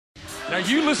Now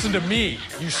you listen to me,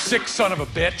 you sick son of a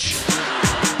bitch.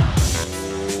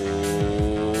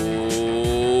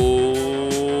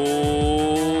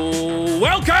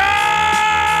 Welcome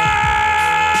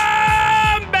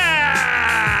back!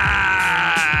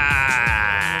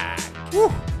 Woo.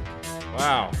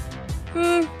 Wow.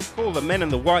 Call the men in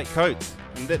the white coats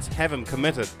and let's have them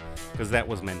committed, because that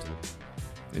was mental.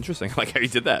 Interesting. I like how you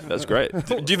did that. That's great.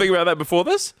 Did you think about that before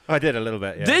this? I did a little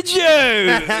bit, yeah. Did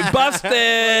you?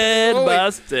 Busted.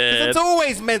 Busted. It's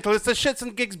always mental. It's the Shits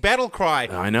and Gigs battle cry.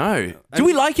 I know. Do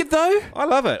we like it though? I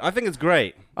love it. I think it's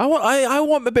great. I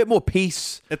want a bit more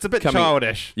peace. It's a bit coming.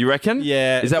 childish. You reckon?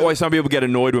 Yeah. Is that why some people get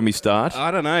annoyed when we start?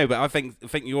 I don't know, but I think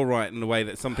you're right in the way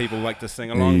that some people like to sing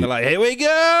along. They're like, here we go!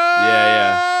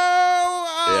 Yeah.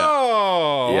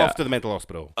 Oh, Yeah. off to the mental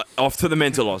hospital. Off to the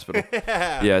mental hospital.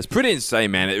 Yeah, it's pretty insane,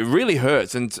 man. It really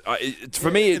hurts, and for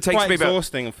me, it It's takes quite me about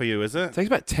exhausting for you, is it? takes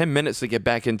about 10 minutes to get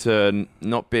back into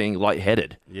not being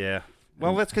lightheaded. Yeah.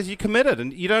 Well, that's because you committed,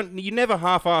 and you never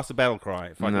half-ass a battle cry.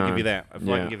 If I can give you that. I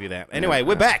can give you that. Anyway,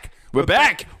 we're back. We're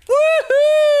back.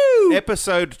 Woohoo!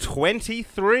 Episode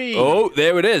 23. Oh,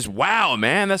 there it is. Wow,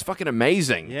 man, that's fucking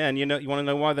amazing. Yeah, and you want to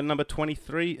know why the number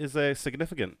 23 is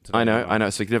significant today? I know.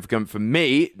 It's significant for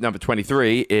me. Number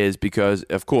 23 is because,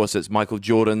 of course, it's Michael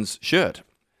Jordan's shirt.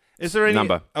 Is there any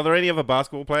number. Are there any other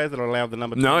basketball players that are allowed the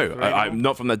number 23? No, I'm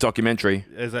not from that documentary.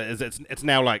 It's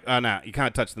now like, oh no, you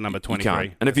can't touch the number 23. You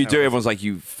can't. And if you do, everyone's like,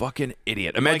 you fucking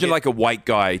idiot. Imagine like a white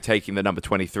guy taking the number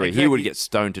 23. Exactly. He would get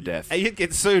stoned to death. You'd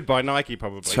get sued by Nike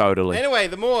probably. Totally. Anyway,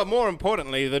 the more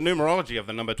importantly, the numerology of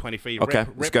the number 23 Okay,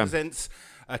 let's go. represents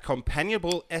a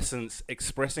companionable essence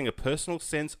expressing a personal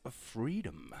sense of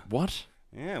freedom. What?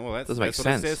 Yeah, well, that's Doesn't make what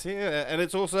sense. it says here. And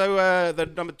it's also the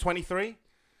number 23,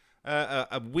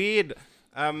 a weird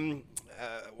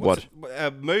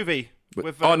movie.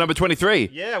 With, number 23.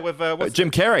 Yeah, with Jim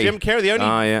Carrey. Jim Carrey, the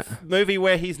only movie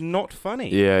where he's not funny.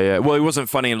 Yeah. Well, he wasn't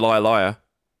funny in Liar Liar.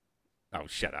 Oh,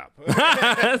 shut up.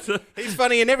 He's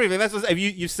funny in everything. That's what,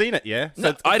 you've seen it, yeah? So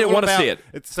No, I didn't want to see it.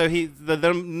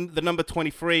 The number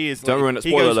 23 is Don't ruin it.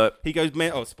 Spoiler alert. He goes,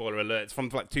 spoiler alert. It's from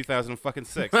like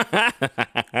 2006.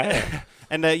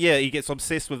 And he gets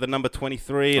obsessed with the number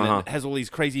 23, and it has all these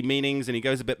crazy meanings, and he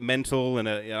goes a bit mental, and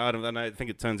I don't know. I think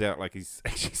it turns out like he's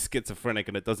actually schizophrenic,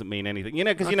 and it doesn't mean anything. You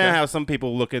know, because you know how some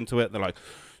people look into it, and they're like,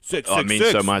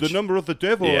 666, so much. the number of the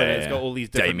devil, Yeah, and it's got all these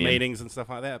different Damien. meanings and stuff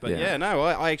like that. But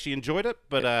I actually enjoyed it,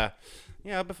 but I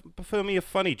prefer me a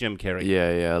funny Jim Carrey.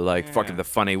 Yeah, fucking the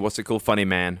funny, what's it called? Funny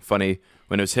Man. Funny,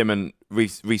 when it was him and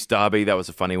Reese Darby, that was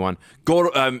a funny one.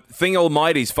 Thing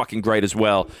Almighty's fucking great as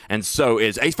well, and so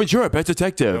is Ace Ventura, Pet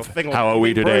Detective. How are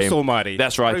we today? Bruce Almighty.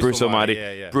 That's right, Bruce Almighty.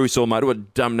 Yeah. Bruce Almighty, what a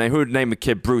dumb name. Who would name a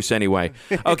kid Bruce anyway?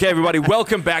 Okay, everybody,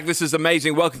 welcome back. This is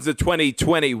amazing. Welcome to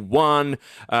 2021.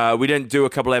 We didn't do a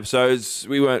couple episodes.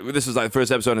 This is like the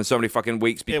first episode in so many fucking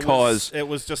weeks because... It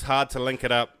was just hard to link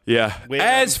it up. Yeah.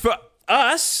 As for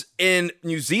us in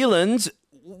New Zealand,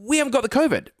 we haven't got the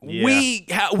COVID.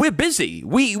 Yeah. We're busy.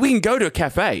 We can go to a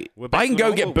cafe. I can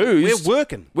go get booze. We're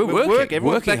working. We're working.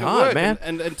 Everyone's Working taking hard, work. man.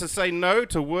 And to say no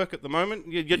to work at the moment,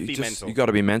 you'd be mental. You got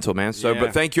to be mental, man. So, Yeah.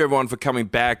 but thank you everyone for coming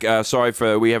back. Sorry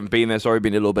we haven't been there. Sorry, we've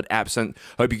been a little bit absent.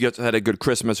 Hope you guys had a good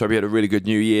Christmas. Hope you had a really good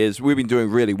New Year's. We've been doing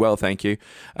really well, thank you.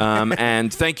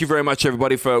 And thank you very much,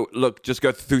 everybody, just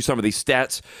go through some of these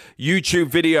stats. YouTube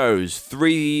videos,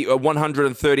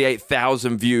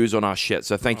 138,000 views on our shit.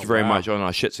 So thank you very much on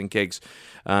our Shits and Gigs.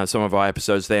 Some of our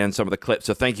episodes there and some of the clips.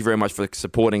 So thank you very much for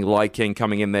supporting, liking,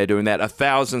 coming in there, doing that.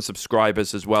 1,000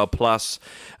 subscribers as well, plus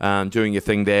doing your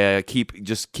thing there.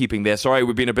 Keeping there. Sorry,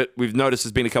 we've noticed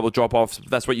there's been a couple of drop-offs.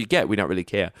 That's what you get. We don't really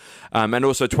care. And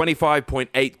also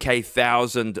 25.8k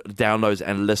thousand downloads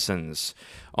and listens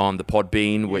on the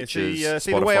Podbean, which is Spotify.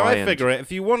 See, the way I figure it,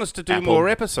 if you want us to do Apple. more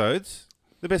episodes,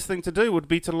 the best thing to do would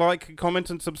be to like,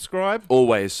 comment, and subscribe.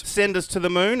 Always. Send us to the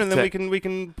moon, and then we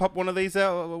can pop one of these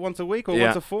out once a week or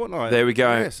once a fortnight. There we go.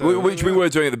 Yeah, so, Which we were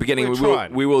doing at the beginning.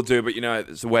 We will do, but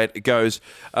it's the way it goes.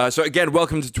 So again,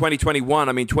 welcome to 2021.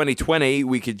 I mean, 2020,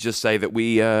 we could just say that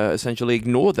we essentially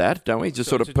ignored that, don't we? Just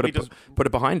sort of put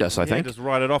it behind us, I think. Just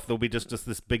write it off. There'll be just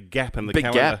this big gap in the big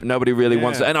calendar. Gap. Nobody really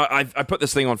wants it. And I put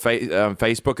this thing on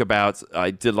Facebook about,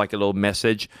 I did like a little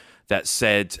message that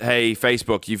said, hey,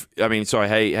 Facebook,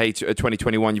 hey,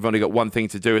 2021, you've only got one thing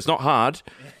to do. It's not hard.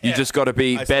 You just got to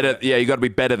be better. Yeah, you got to be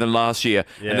better than last year.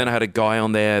 Yeah. And then I had a guy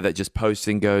on there that just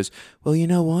posted and goes, well, you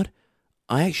know what?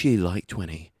 I actually like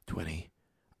 2020.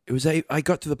 I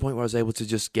got to the point where I was able to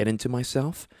just get into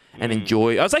myself and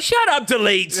enjoy. I was like, shut up,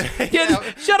 delete.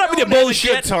 Shut up with your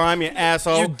bullshit. Good time, you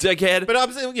asshole. You dickhead. But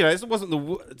it wasn't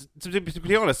to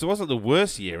be honest, it wasn't the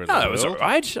worst year in the world. It was all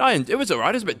right. It was all right.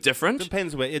 It was a bit different.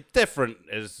 Depends where it's different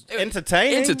is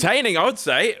entertaining. Entertaining, I would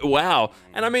say. Wow.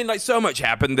 And I mean, like, so much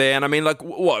happened there. And I mean, like,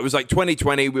 what? It was like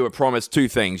 2020, we were promised two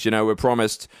things. You know, we were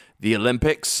promised the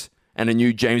Olympics and a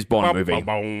new James Bond movie.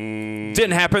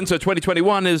 Didn't happen, so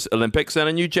 2021 is Olympics and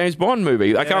a new James Bond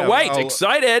movie. I can't wait.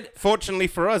 Excited. Fortunately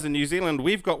for us in New Zealand,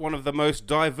 we've got one of the most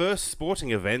diverse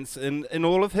sporting events in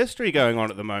all of history going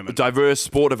on at the moment. Diverse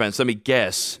sport events. Let me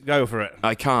guess. Go for it.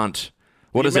 I can't.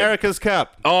 What is America's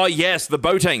Cup. Oh, yes, the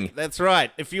boating. That's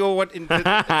right. If you're wanting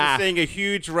seeing a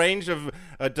huge range of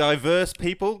diverse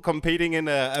people competing in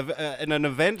an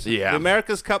event, the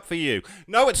America's Cup for you.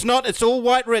 No, it's not. It's all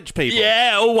white rich people.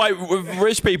 Yeah, all white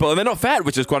rich people. And they're not fat,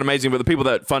 which is quite amazing, but the people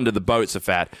that funded the boats are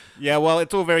fat. Yeah, well,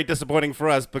 it's all very disappointing for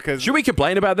us because... Should we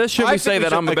complain about this? Should we say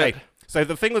that I'm a bit... So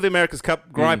the thing with the America's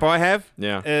Cup gripe I have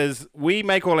Yeah. is we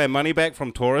make all our money back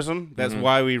from tourism. That's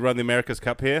why we run the America's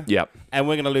Cup here. Yep. And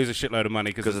we're going to lose a shitload of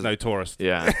money because there's no tourists.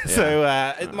 Yeah.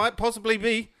 So it might possibly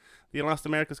be the last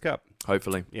America's Cup.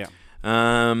 Hopefully. Yeah.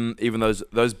 Even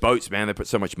those boats, man, they put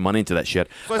so much money into that shit.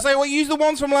 So I say, well, use the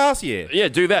ones from last year. Yeah,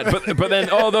 do that. But then,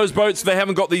 those boats, they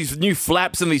haven't got these new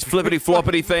flaps and these flippity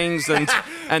floppity things, and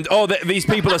these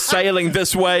people are sailing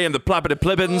this way, and the plappity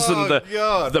plibbins and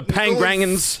the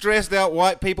pangrangans. Stressed out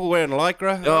white people wearing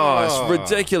lycra. Oh, it's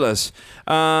ridiculous.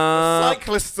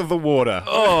 Cyclists of the water.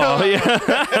 Oh,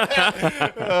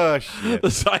 yeah. Oh, shit.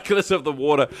 The cyclists of the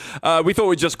water. We thought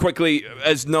we'd just quickly,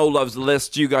 as Noel loves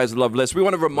lists, you guys love lists, we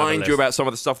want to remind you about some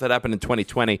of the stuff that happened in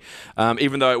 2020,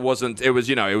 even though it was we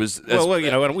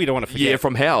don't want to forget. Year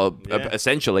from hell,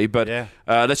 essentially. But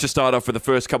let's just start off with the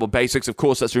first couple of basics. Of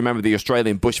course, let's remember the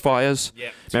Australian bushfires.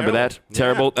 Yeah. Remember that?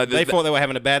 Terrible. They thought they were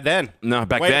having it bad then. No,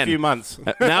 back Wait then. a few months.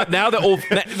 Now they're all...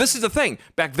 This is the thing.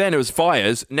 Back then it was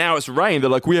fires. Now it's rain. They're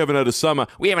like, we haven't had a summer.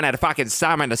 We haven't had a fucking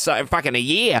summer in fucking a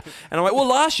year. And I'm like, well,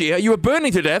 last year you were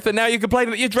burning to death, and now you're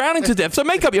complaining that you're drowning to death. So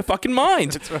make up your fucking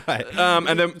mind. That's right.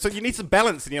 And then, so you need some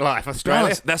balance in your life, Australia.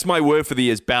 Balance. That's my word for the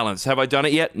year is balance. Have I done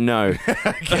it yet? No.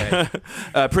 Okay.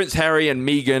 Prince Harry and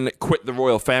Meghan quit the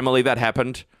royal family. That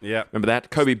happened. Yeah. Remember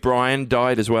that? Kobe Bryant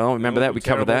died as well. Remember that? We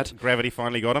covered that. Gravity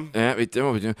finally got him. Yeah, we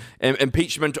do.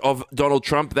 Impeachment of Donald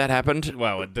Trump. That happened.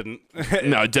 Well, it didn't.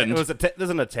 No, it didn't. There's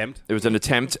an attempt. It was an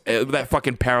attempt. That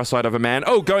fucking parasite of a man.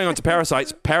 Oh, going on to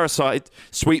Parasites. Parasite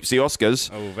sweeps the Oscars.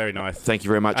 Oh, very nice. Thank you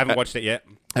very much. I haven't watched it yet.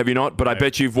 Have you not? But I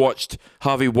bet you've watched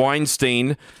Harvey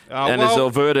Weinstein and his little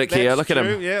verdict here. Look at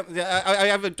him. Yeah,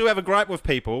 I do have a gripe with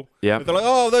people. Yeah. They're like,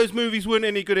 oh, those movies weren't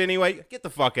any good anyway. Get the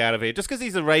fuck out of here. Just because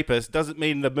he's a rapist doesn't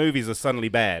mean the movies are suddenly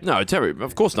bad. No, Terry,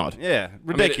 of course not. Yeah,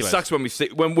 ridiculous. I mean, it sucks when we see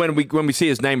when we see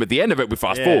his name at the end of it. We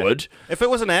fast forward. If it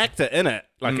was an actor in it,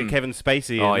 like a Kevin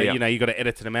Spacey, you got to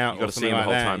edit him out. You got to see him like the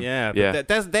whole that. time. Yeah.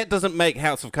 But that doesn't make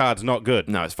House of Cards not good.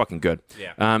 No, it's fucking good.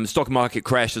 Yeah. Stock market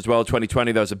crashed as well.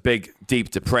 2020, there was a big, deep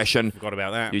depression. Forgot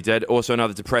about that. You did. Also,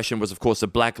 another depression was, of course, the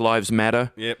Black Lives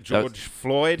Matter. Yep. George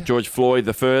Floyd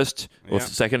the first or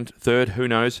second, third, who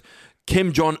knows?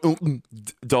 Kim Jong-un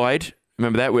died.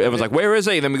 Remember that? Everyone's like, where is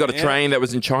he? Then we got a train that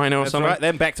was in China or something. Right.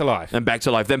 Then back to life. Then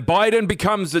Biden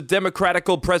becomes the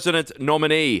Democratical president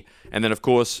nominee. And then, of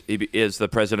course, he is the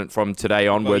president from today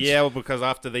onwards. Because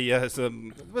after the a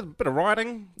bit of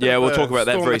rioting. We'll talk about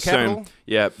that very soon.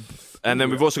 Yeah. And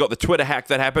then we've also got the Twitter hack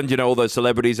that happened. You know, all those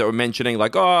celebrities that were mentioning,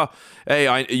 like, oh, hey,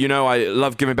 I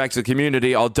love giving back to the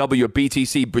community. I'll double your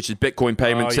BTC, which is Bitcoin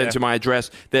payment, sent to my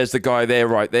address. There's the guy there,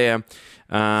 right there.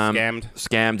 Scammed.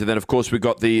 And then, of course, we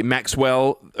got the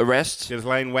Maxwell arrest.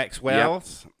 Ghislaine Maxwell. Yep.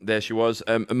 There she was.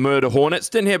 Murder hornets.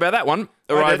 Didn't hear about that one.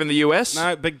 Arrive in the US.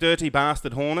 No, big dirty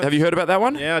bastard hornet. Have you heard about that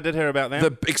one? Yeah, I did hear about that.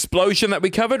 The explosion that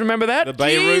we covered. Remember that? The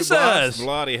Beirut blast.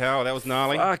 Bloody hell, that was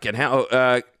gnarly. Fucking hell.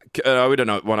 We don't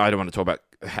know. Well, I don't want to talk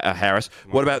about Harris.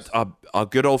 What about our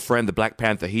good old friend, the Black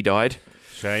Panther? He died.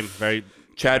 Shame. Very.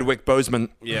 Chadwick Boseman.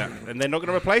 Yeah, and they're not going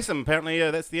to replace him. Apparently,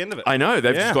 that's the end of it. I know.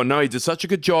 They've just gone, no, he did such a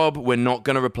good job. We're not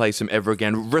going to replace him ever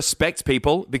again. Respect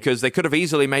people, because they could have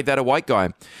easily made that a white guy.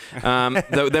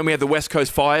 Then we had the West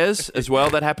Coast fires as well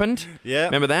that happened. Yeah.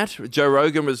 Remember that? Joe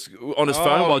Rogan was on his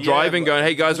phone while driving going,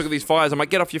 hey, guys, look at these fires. I'm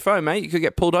like, get off your phone, mate. You could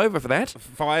get pulled over for that.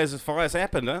 Fires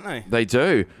happen, don't they? They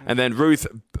do. And then Ruth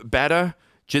Bader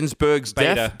Ginsburg's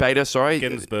death. Bader, sorry.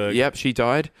 Ginsburg. Yep, she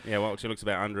died. Yeah, well, she looks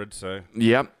about 100, so.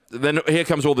 Yep. Then here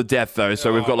comes all the death, though.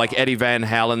 So we've got like Eddie Van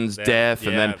Halen's death,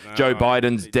 and then Joe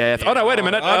Biden's death. Oh no, wait a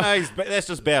minute. Oh no, that's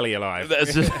just barely alive.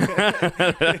 That's just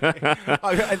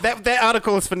that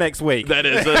article is for next week. that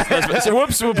is. So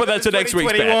whoops, we'll put that to next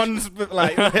week's batch. 2021's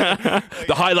like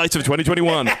The highlights of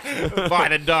 2021.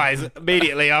 Biden dies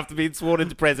immediately after being sworn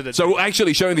into president. So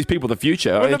actually showing these people the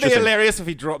future. Wouldn't it be hilarious if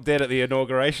he dropped dead at the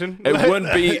inauguration? It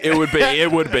wouldn't be. It would be.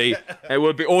 It would be. It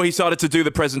would be. Or he started to do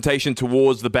the presentation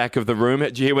towards the back of the room.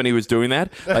 Did you hear when he was doing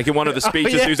that? Like in one of the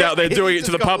speeches, yeah. he was out there doing it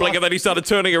to the public, and then he started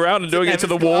turning around and doing it to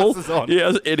the wall.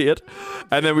 Yeah, idiot.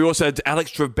 And then we also had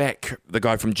Alex Trebek, the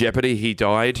guy from Jeopardy. He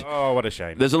died. Oh, what a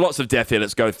shame. There's lots of death here.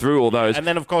 Let's go through all those. And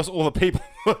then, of course, all the people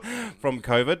from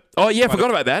COVID. Oh yeah, forgot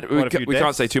about that. We can't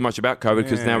deaths. say too much about COVID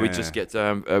because now we just get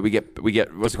we get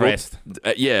what's it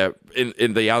called? Yeah,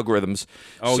 in the algorithms.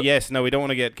 Oh yes, no, we don't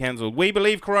want to get cancelled. We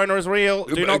believe Corona is real.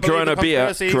 Do not believe the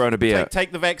conspiracies. Corona beer.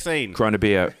 Take the vaccine. Corona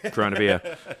beer.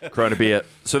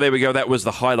 So there we go. That was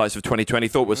the highlights of 2020.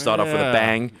 Thought we'd start off with a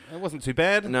bang. It wasn't too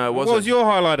bad. No, it wasn't. What was your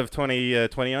highlight of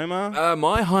 2020, Omar?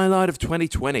 My highlight of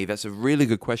 2020. That's a really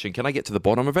good question. Can I get to the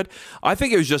bottom of it? I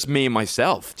think it was just me and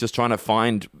myself, just trying to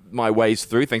find my ways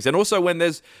through things. And also when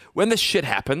this shit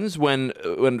happens,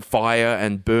 when fire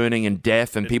and burning and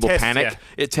death and people panic,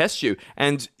 it tests you.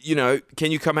 And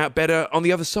can you come out better on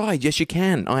the other side? Yes, you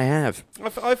can. I have.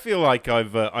 I feel like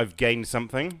I've gained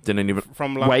something. Didn't even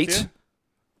from last wait. year.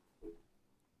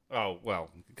 Oh well,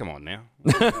 come on now.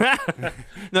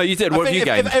 No, you did. What have you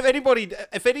gained?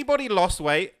 If anybody lost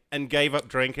weight and gave up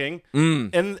drinking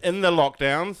in the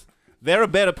lockdowns, they're a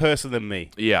better person than me.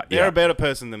 Yeah, they're a better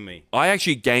person than me. I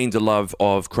actually gained a love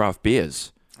of craft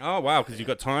beers. Oh wow, because you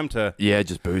got time to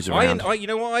just booze around. You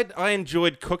know what? I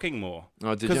enjoyed cooking more.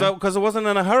 Oh, did you? Because I wasn't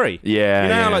in a hurry. Yeah, you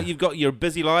know how like you've got your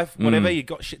busy life, whatever you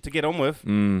got shit to get on with.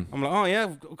 I'm like, oh yeah,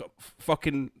 I've got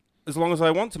fucking. As long as I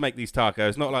want to make these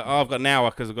tacos, not like I've got an hour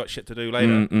because I've got shit to do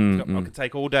later. I could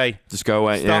take all day. Just go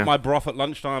away. Start my broth at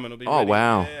lunchtime and it'll be. Oh ready.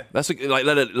 wow, yeah. that's like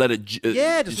let it just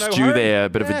no stew hurry. there, a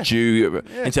bit of a dew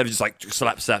instead of just like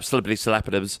slippity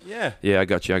slapatives. Yeah, I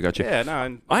got you. Yeah,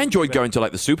 no. I enjoyed going to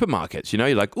like the supermarkets.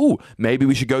 You're like, ooh, maybe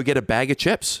we should go get a bag of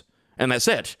chips, and that's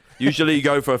it. Usually you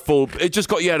go for a full. It just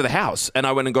got you out of the house, and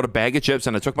I went and got a bag of chips,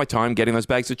 and I took my time getting those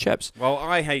bags of chips. Well,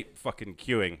 I hate fucking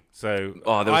queuing, so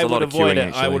there was a lot of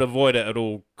queuing. I would avoid it at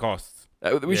all costs.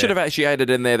 We should have actually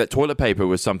added in there that toilet paper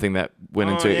was something that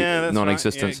went into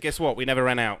non-existence. Right. Yeah, guess what? We never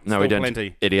ran out. No, Still we didn't.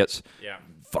 Plenty. Idiots. Yeah.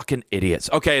 Fucking idiots.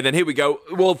 Okay, then here we go.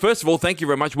 Well, first of all, thank you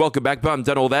very much. Welcome back. But I'm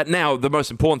done all that. Now, the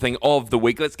most important thing of the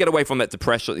week. Let's get away from that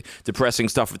depressing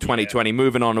stuff of 2020.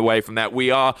 Moving on away from that.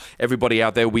 Everybody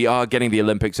out there, we are getting the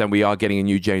Olympics and we are getting a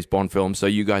new James Bond film. So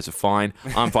you guys are fine.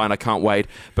 I'm fine. I can't wait.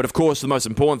 But of course, the most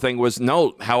important thing was,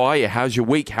 Noel, how are you? How's your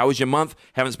week? How was your month?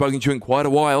 Haven't spoken to you in quite a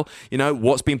while.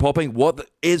 What's been popping? What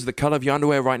is the color of your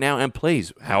underwear right now? And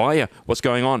please, how are you? What's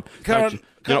going on?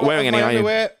 You're not wearing any, are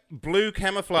you? Blue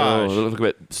camouflage. Oh, they look a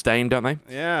bit stained, don't they?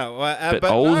 Yeah, well, bit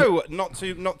but old. no, not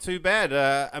too bad.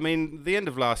 I mean, the end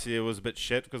of last year was a bit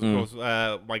shit because, of course,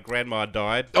 my grandma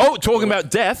died. Oh, talking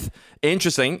about death.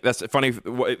 Interesting. That's funny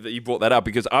that you brought that up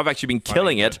because I've actually been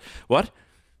killing it. What?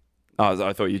 Oh,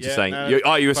 I thought you were just saying. No,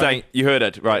 you were funny. saying you heard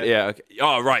it, right? Yeah. Okay.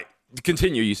 Oh, right.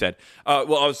 Continue. You said.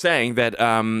 Well, I was saying that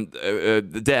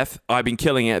the death. I've been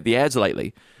killing it at the ads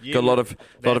lately. Got a lot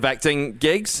of acting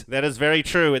gigs. That is very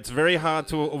true. It's very hard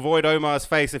to avoid Omar's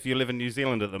face if you live in New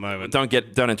Zealand at the moment. Don't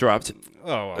interrupt.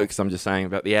 Oh, well. Because I'm just saying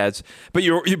about the ads. But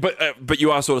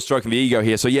you are sort of stroking the ego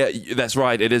here. So yeah, that's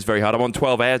right. It is very hard. I'm on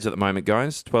 12 ads at the moment,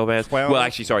 guys. 12 ads. 12? Well,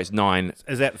 actually, sorry, it's 9.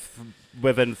 Is that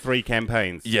within 3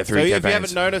 campaigns? Yeah, 3 campaigns. So if you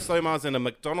haven't noticed, Omar's in a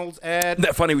McDonald's ad.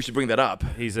 That's funny. We should bring that up.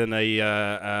 He's in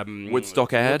a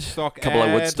Woodstock ad. A couple of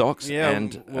Woodstocks. Yeah,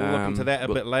 and we'll look into that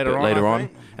a bit later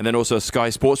on. And then also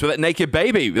Sky Sports with that naked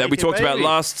baby that we talked about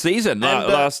last season,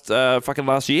 last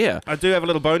year. I do have a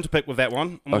little bone to pick with that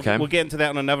one. Okay. We'll get into that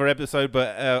on another episode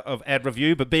of ad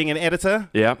review. But being an editor,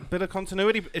 a bit of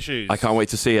continuity issues. I can't wait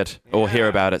to see it or hear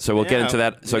about it. So we'll get into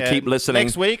that. So keep listening.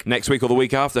 Next week or the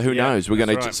week after. Who knows? We're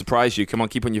going to surprise you. Come on,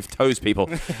 keep on your toes, people.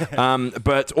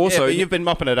 But also... but you've been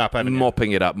mopping it up, haven't you?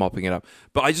 Mopping it up.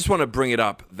 But I just want to bring it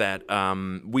up that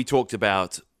we talked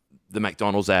about the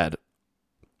McDonald's ad.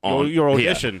 Your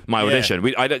audition. Here. My audition.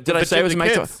 Did I say it was a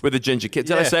McDonald's? With the ginger kids.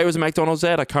 Did I say it was a McDonald's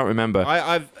ad? I can't remember.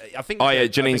 I think... Oh, yeah,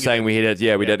 Janine's saying we did.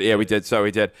 Yeah, we did. Yeah, we did. So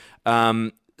we did.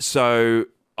 So...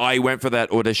 I went for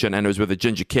that audition and it was with a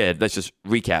ginger kid. Let's just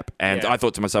recap. And I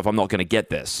thought to myself, I'm not going to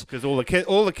get this because all the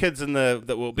kids in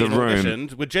that will be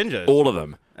auditioned were gingers. All of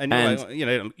them. And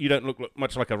you don't look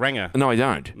much like a ringer. No, I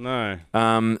don't. No.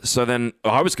 So then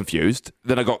I was confused.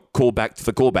 Then I got called back to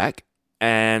the callback,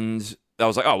 and I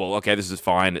was like, oh well, okay, this is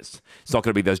fine. It's not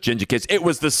going to be those ginger kids. It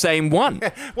was the same one.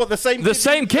 Well, the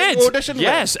same kids. Audition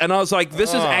yes, and I was like, this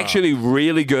is actually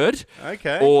really good.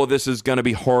 Okay. Or this is going to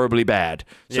be horribly bad.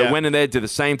 So Yeah. went in there, did the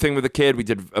same thing with the kid. We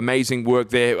did amazing work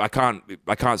there. I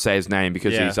can't say his name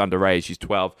because he's underage. He's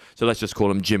 12. So let's just call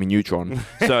him Jimmy Neutron.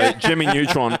 So Jimmy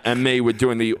Neutron and me were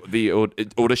doing the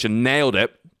audition, nailed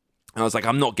it. And I was like,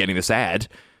 I'm not getting this ad.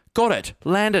 Got it.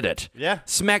 Landed it. Yeah.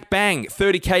 Smack bang.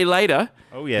 30K later.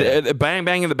 Oh, yeah. Bang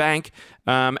bang in the bank.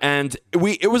 And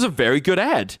it was a very good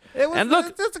ad. And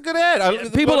look, that's a good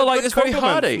ad. people are like, good it's very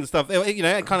compliments hearty. and stuff. You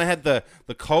know, it kind of had the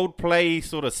Coldplay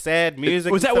sort of sad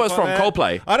music. Was and that stuff what like it's from,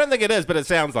 Coldplay? I don't think it is, but it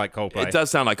sounds like Coldplay. It does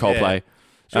sound like Coldplay. Yeah.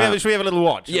 Should we have a little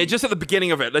watch? Yeah, just at the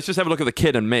beginning of it. Let's just have a look at the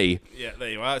kid and me. Yeah, there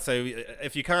you are. So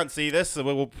if you can't see this,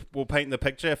 we'll paint the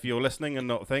picture if you're listening and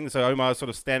not things. So Omar's sort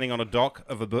of standing on a dock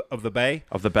of the bay.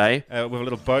 Of the bay. With a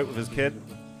little boat with his kid.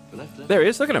 There he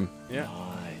is. Look at him. Yeah.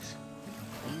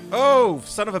 Oh,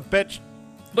 son of a bitch.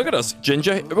 Look at us,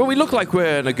 Ginger. Well, we look like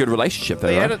we're in a good relationship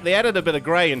there, right? They added a bit of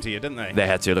grey into you, didn't they? They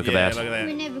had to. Look at that. Look at that.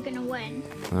 We're never gonna win.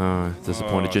 Oh,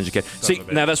 disappointed Oh, ginger kid. son See, of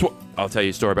a bitch. now that's what... I'll tell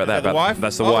you a story about that. The wife?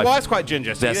 That's the Oh, wife. the wife's quite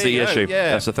ginger. See, That's there the you go. issue.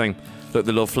 Yeah. That's the thing. Look,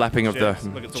 the little flapping of the...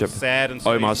 Look, it's all sad and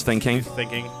Omar's thinking. He's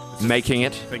thinking. It's just Making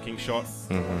it. Thinking shot.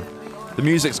 The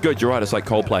music's good. You're right. It's like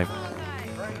Coldplay.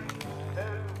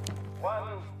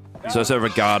 So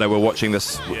Ricardo, we're watching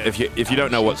this. If you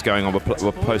don't know what's going on,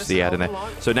 we'll post the ad in there.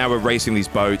 So now we're racing these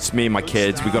boats. Me and my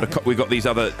kids. We got this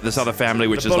other family,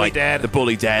 which is bully like dad. the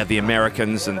bully dad, the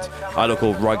Americans, and I look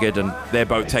all rugged, and their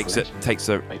boat takes it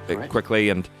quickly,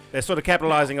 and They're sort of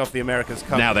capitalising off the Americans'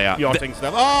 Now they are. yachting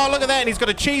stuff. Oh, look at that. And he's got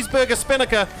a cheeseburger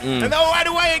spinnaker. And right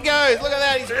away it goes. Look at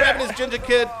that. He's grabbing his ginger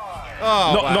kid.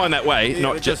 Oh, not wow. not in that way. Yeah,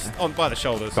 Not just. on by the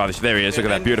shoulders. There he is. Look at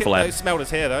that And beautiful They ad. smelled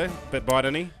his hair, though. Bit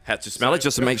bitey. Had to smell it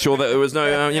just to make sure that there was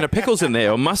no pickles in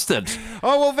there or mustard.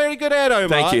 Oh, well, very good ad,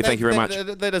 Omar. Thank you very much.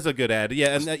 That is a good ad.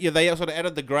 Yeah, and they sort of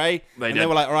added the grey. They and did. they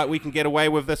were like, all right, we can get away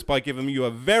with this by giving you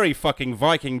a very fucking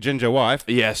Viking ginger wife.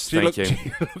 Yes, She thank looked, you.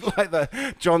 She looked like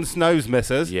the Jon Snow's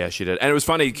missus. Yeah, she did. And it was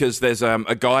funny because there's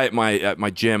a guy at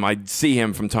my gym. I see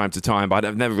him from time to time, but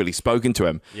I've never really spoken to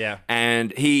him. Yeah.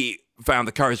 And he found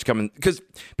the courage to come in because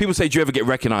people say, do you ever get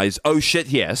recognized? Oh shit,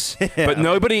 yes. But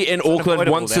nobody in Auckland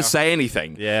unavoidable wants to now. say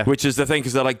anything. Yeah. Which is the thing,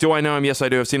 because they're like, do I know him? Yes, I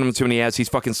do. I've seen him in too many ads. He's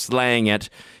fucking slaying it.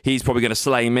 He's probably going to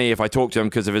slay me if I talk to him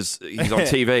because of he's on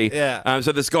TV. Yeah.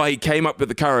 So this guy, he came up with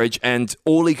the courage, and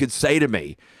all he could say to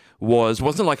me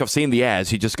wasn't like, I've seen the ads.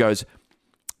 He just goes,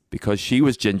 because she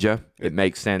was ginger, it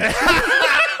makes sense.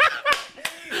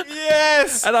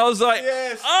 Yes. And I was like,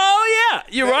 Yes. oh yeah,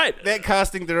 you're right. That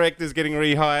casting director's getting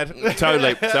rehired.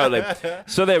 Totally.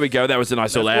 So there we go. That was a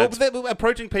nice little Well, ad. but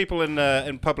approaching people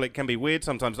in public can be weird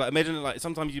sometimes. Like imagine, like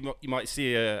sometimes you might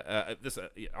see this.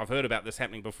 I've heard about this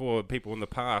happening before. People in the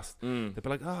past, they'll be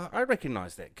like, "Oh, I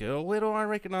recognise that girl. Where do I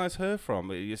recognise her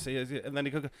from?" You see, and then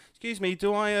he goes, "Excuse me,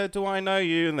 do I know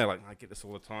you?" And they're like, "I get this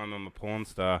all the time. I'm a porn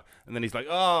star." And then he's like,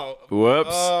 "Oh, Whoops.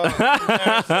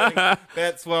 embarrassing.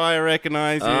 That's why I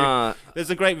recognise you." Ah. There's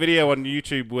a great video on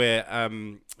YouTube where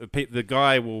the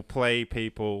guy will play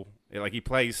people. Like he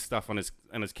plays stuff on his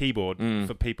keyboard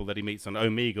for people that he meets on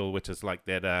Omegle, which is like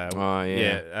that.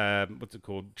 What's it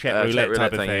called? Chat roulette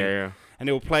type of thing. Yeah. And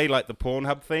he'll play like the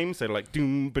Pornhub theme, so like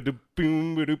doom ba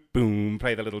boom ba boom,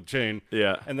 play the little tune.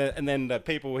 Yeah. And then the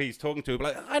people he's talking to will be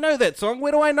like, I know that song.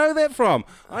 Where do I know that from?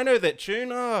 I know that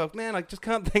tune. Oh man, I just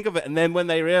can't think of it. And then when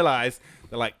they realize,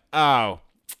 they're like, oh,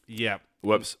 yeah.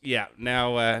 Whoops. Yeah.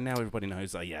 Now everybody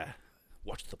knows. Yeah.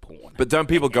 Watch the porn. But don't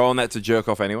people go on that to jerk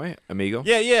off anyway, amigo?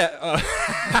 Yeah.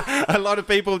 A lot of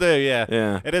people do. Yeah.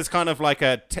 Yeah. It is kind of like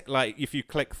like if you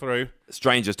click through,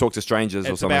 Strangers, talk to strangers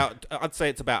or it's something. I'd say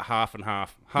it's about half and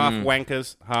half. Half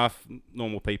wankers, half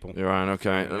normal people. You're right,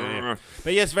 okay. Yeah.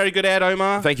 But yes, very good ad,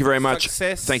 Omar. Thank you very much.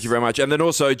 Success. Thank you very much. And then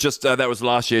also, just that was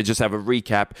last year, just have a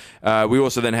recap. We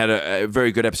also then had a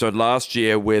very good episode last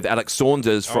year with Alex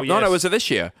Saunders. From, yes. No, was it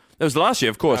this year? It was last year,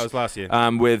 of course. That was last year.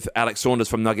 With Alex Saunders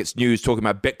from Nuggets News talking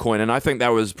about Bitcoin. And I think that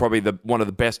was probably one of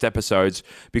the best episodes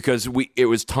because it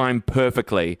was timed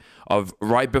perfectly of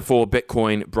right before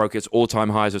Bitcoin broke its all-time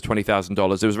highs of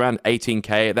 $20,000. It was around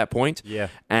 18K at that point. Yeah.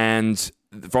 And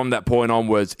from that point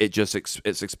onwards, it's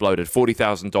exploded.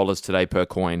 $40,000 today per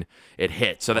coin. It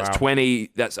hit. So that's Wow.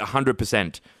 that's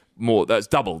 100% more. That's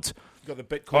doubled. Got the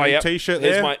Bitcoin T-shirt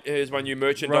there. Here's my new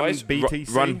merchandise. Run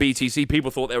BTC. Run BTC.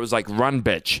 People thought there was like run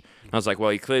bitch. And I was like,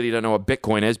 well, you clearly don't know what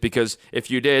Bitcoin is because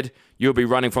if you did, you'll be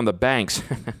running from the banks.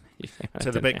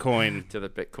 to the Bitcoin to the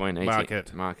Bitcoin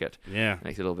market. Yeah.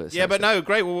 Makes it a little bit. Yeah, but no,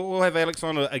 great. We'll have Alex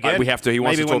on again. We have to. He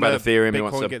wants to talk about Ethereum. He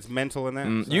wants Bitcoin to. gets mental in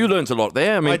that. So. You learned a lot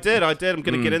there. I did. I'm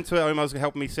going to get into it. I was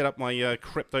helping me set up my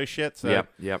crypto shit. So yep.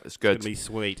 It's good. It's going to be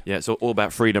sweet. Yeah, it's all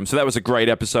about freedom. So that was a great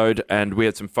episode, and we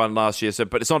had some fun last year. So,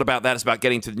 but it's not about that. It's about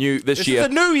getting to this year. It's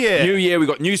a new year. New year. We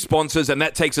got new sponsors, and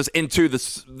that takes us into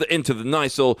the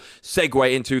nice little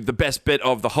segue into the best bit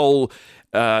of the whole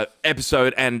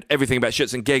episode and everything about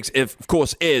shits and gigs. Of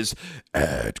course, is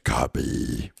ad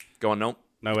copy. Go on, Noel.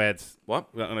 No ads. What?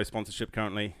 We've got no sponsorship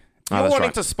currently. If Oh, you're that's wanting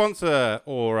right. to sponsor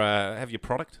or have your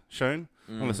product shown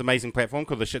on this amazing platform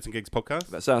called the Shits and Gigs Podcast,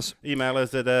 That's us. email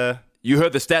us at You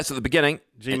heard the stats at the beginning.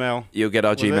 Gmail. You'll get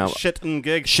our Was it Gmail. Shit and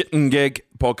Gigs. Shit and Gig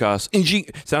Podcast.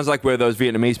 Sounds like we're those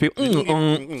Vietnamese people.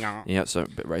 Yeah, so a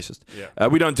bit racist. Yeah.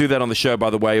 We don't do that on the show, by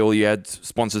the way, all you ad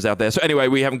sponsors out there. So anyway,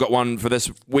 we haven't got one for this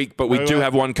week, but we do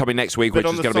have one coming next week, Bit which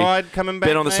on is the going to be side coming back.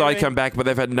 bit on the side maybe? come back, but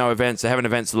they've had no events. They're having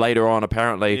events later on,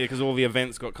 apparently. Yeah, because all the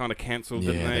events got kind of cancelled,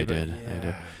 didn't they? They did.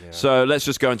 Yeah. So let's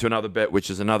just go into another bit, which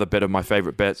is another bit of my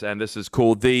favorite bits, and this is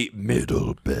called the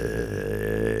middle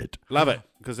bit. Love it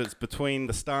because it's between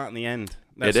the start and the end.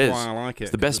 That's It is. why I like it.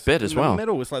 It's the best 'cause bit as in the well.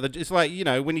 middle, it's like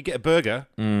when you get a burger,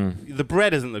 the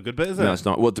bread isn't the good bit, is it? No, it's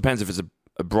not. Well, it depends if it's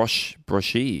a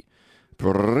brochy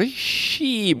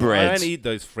bread. I don't eat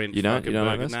those French. You don't fucking like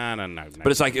burgers. this? No.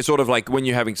 But it's sort of like when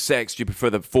you're having sex, do you prefer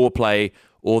the foreplay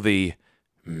or the,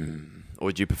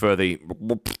 or do you prefer the?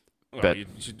 Well, bit? you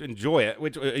should enjoy it. Well,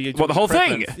 the whole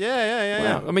thing. Yeah.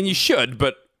 Well, I mean, you should,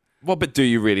 but what bit do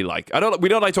you really like? We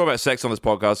don't like talking about sex on this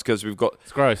podcast because we've got.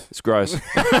 It's gross. It's gross.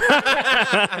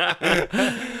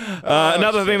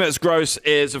 Another thing that's gross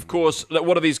is, of course,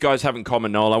 what do these guys have in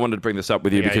common, Noel? I wanted to bring this up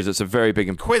with you Okay. because it's a very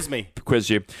big Quiz me. quiz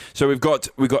you. So we've got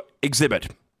Exhibit,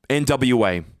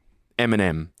 NWA,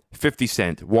 Eminem, 50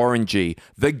 Cent, Warren G,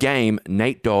 The Game,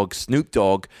 Nate Dogg, Snoop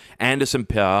Dogg, Anderson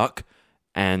 .Paak,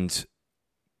 and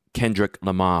Kendrick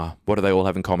Lamar. What do they all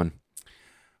have in common?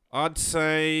 I'd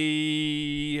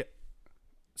say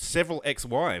several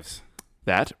ex-wives.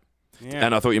 That. Yeah.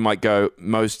 And I thought you might go,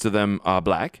 most of them are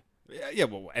black. Yeah,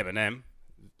 well, Eminem,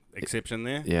 exception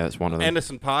there. Yeah, it's one of them.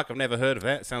 Anderson .Paak, I've never heard of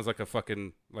that. Sounds like a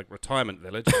fucking retirement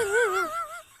village.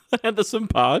 Anderson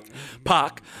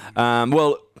 .Paak.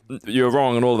 Well, you're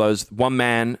wrong on all those. One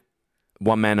man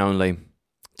only.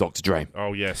 Dr. Dre.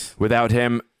 Oh yes. Without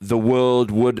him, the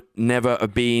world would never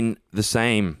have been the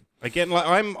same. Again, like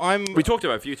I'm. We talked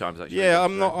about it a few times actually. Yeah,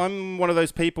 I'm not. I'm one of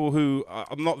those people who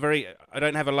I'm not very. I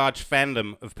don't have a large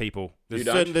fandom of people.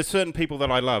 There's certain people that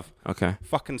I love. Okay.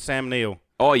 Fucking Sam Neill.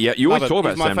 Oh yeah, you always Love talk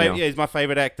him. about Sam Neill. Yeah, he's my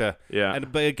favorite actor. Yeah.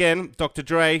 But again, Dr.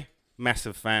 Dre,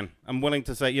 massive fan. I'm willing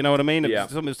to say, you know what I mean? Yeah.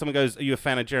 If someone goes, "Are you a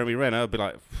fan of Jeremy Renner?" I'd be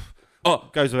like, Oh,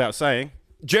 goes without saying.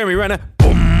 Jeremy Renner.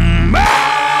 Boom.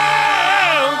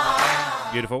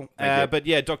 Beautiful. Thank you. But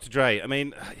yeah, Dr. Dre. I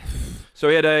mean, So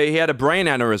he had a brain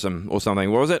aneurysm or something.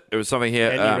 What was it? It was something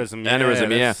here. aneurysm. Aneurysm.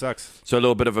 That Yeah. sucks. So a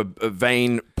little bit of a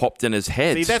vein popped in his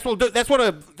head. See, that's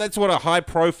what a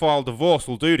high-profile divorce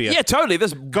will do to you. Yeah, totally.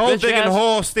 This Gold bitch digging ass-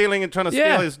 whore stealing and trying to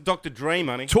Yeah. steal his Dr. Dre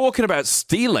money. Talking about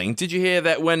stealing, did you hear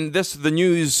that when the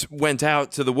news went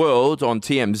out to the world on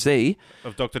TMZ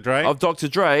Of Dr. Dre? of Dr.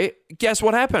 Dre, guess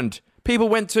what happened? People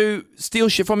went to steal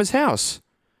shit from his house.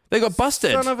 They got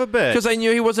busted. Son of a bitch. Because they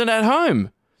knew he wasn't at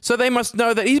home. So they must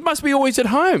know that he must be always at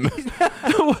home.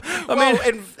 I mean,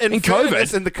 in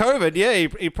fairness, COVID. in the COVID, yeah,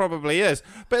 he probably is.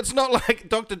 But it's not like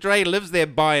Dr. Dre lives there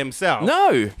by himself.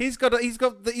 No. He's got Security his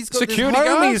homies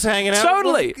guards? hanging out.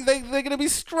 Totally. They're going to be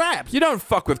strapped. You don't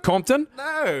fuck with Compton.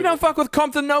 No. You don't fuck with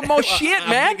Compton no more shit, I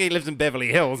man. think he lives in Beverly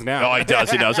Hills now. Oh, he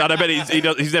does. I bet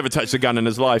he's never touched a gun in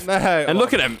his life. No. And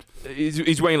look at him.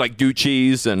 He's wearing like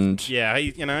Gucci's and Yeah,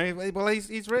 he's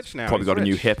rich now. probably He's got a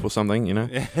new rich. hip or something, you know.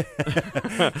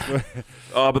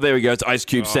 Oh, but there we go. It's Ice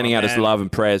Cube sending out his man. love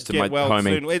and prayers to Get my well homie.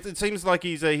 soon. It seems like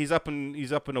he's up and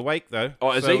awake though.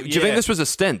 Oh, is So, he? Do you think this was a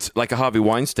stint, like a Harvey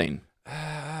Weinstein?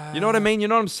 You know what I mean? You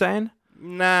know what I'm saying?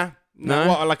 Nah. No?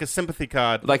 What, like a sympathy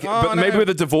card? Like, Oh, but maybe no. with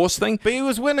a divorce thing. But he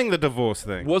was winning the divorce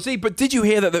thing. Was he? But did you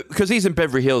hear that? Because he's in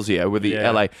Beverly Hills here with the Yeah.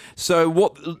 LA. So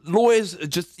what lawyers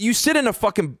you sit in a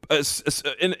fucking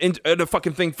in a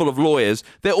fucking thing full of lawyers.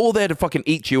 They're all there to fucking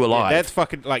eat you alive. That's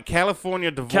fucking like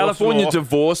California divorce California law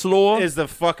divorce law. is the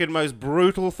fucking most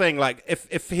brutal thing. Like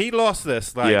if he lost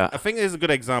this, like Yeah. I think there's a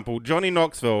good example. Johnny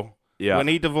Knoxville. Yeah. When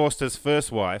he divorced his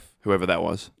first wife. Whoever that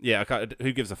was. Yeah,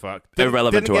 who gives a fuck?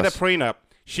 Irrelevant Didn't to get us. a prenup.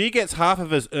 She gets half of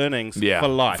his earnings for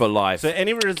life. For life. So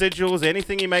any residuals,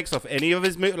 anything he makes off any of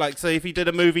his movies, like say if he did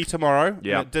a movie tomorrow and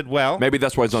it did well, maybe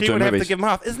that's why he's not she doing would have movies. to give him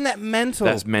half. Isn't that mental?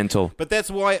 That's mental. But that's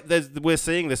why we're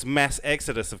seeing this mass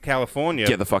exodus of California.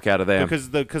 Get the fuck out of there. Because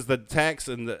the tax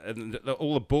and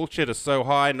all the bullshit is so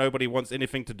high, nobody wants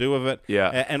anything to do with it.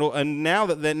 Yeah. And now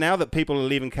that people are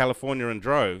leaving California in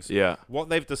droves, what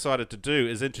they've decided to do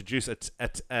is introduce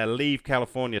a leave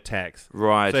California tax.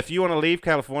 Right. So if you want to leave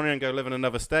California and go live in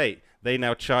another state, they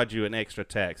now charge you an extra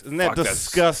tax. Isn't that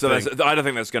disgusting? I don't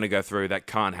think that's going to go through. That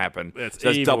can't happen. That's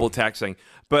double taxing.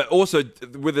 But also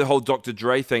with the whole Dr.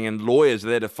 Dre thing and lawyers are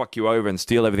there to fuck you over and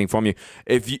steal everything from you.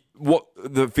 What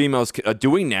the females are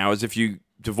doing now is if you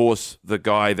divorce the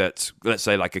guy that's, let's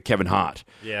say, like a Kevin Hart.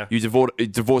 Yeah. You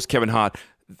divorce Kevin Hart.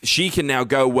 She can now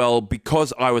go, well,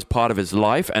 because I was part of his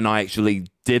life and I actually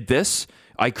did this.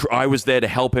 I was there to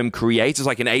help him create. It's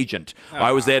like an agent.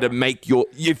 I was there to make your.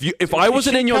 If I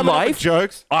wasn't in your life,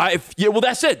 jokes. Well,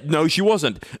 that's it. No, she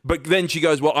wasn't. But then she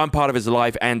goes, well, I'm part of his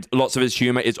life, and lots of his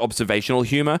humor is observational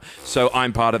humor, so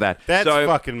I'm part of that. That's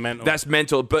fucking mental. That's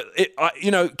mental. But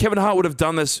Kevin Hart would have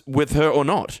done this with her or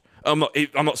not. I'm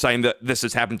not saying that this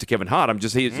has happened to Kevin Hart. I'm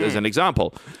just here as an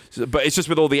example. But it's just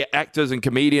with all the actors and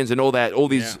comedians and all that, all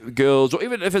these girls, or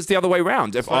even if it's the other way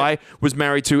around. If I was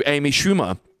married to Amy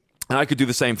Schumer. And I could do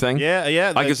the same thing.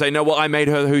 Yeah. I could say, no, well, I made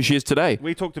her who she is today.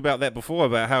 We talked about that before,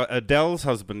 about how Adele's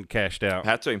husband cashed out.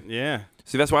 Had to. Yeah.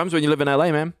 See, that's what happens when you live in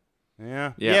LA, man.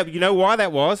 Yeah. But you know why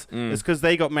that was? It's because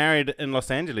they got married in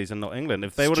Los Angeles and not England.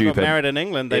 If they would have got married in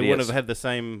England, they wouldn't have had the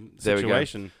same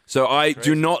situation. So I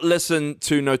do not listen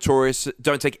to Notorious.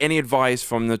 Don't take any advice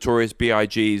from Notorious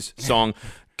B.I.G's song,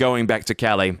 Going Back to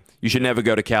Cali. You should never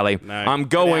go to Cali. No, I'm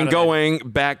going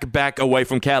back away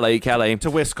from Cali. To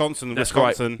Wisconsin. That's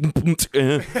Wisconsin.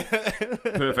 Right.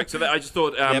 Perfect. So I just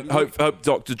thought, hope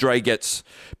Dr. Dre gets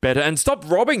better and stop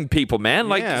robbing people, man.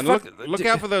 Look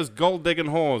out for those gold digging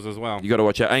whores as well. You got to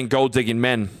watch out. And gold digging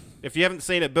men. If you haven't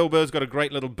seen it, Bill Burr's got a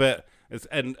great little bit. It's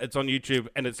on YouTube,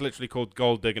 and it's literally called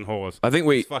Gold Digging Whores. I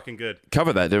think it's fucking good.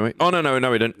 Cover that, didn't we? Oh, no,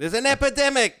 we didn't. There's an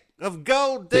epidemic of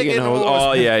gold digging whores.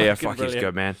 Oh, yeah. Fuck, he's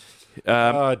good, man.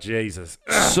 Oh, Jesus.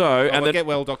 And then get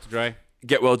well, Dr. Dre.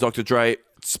 Get well, Dr. Dre.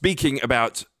 Speaking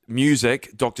about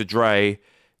music, Dr. Dre,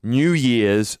 New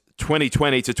Year's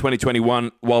 2020 to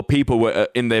 2021, while people were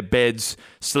in their beds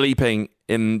sleeping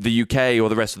in the UK or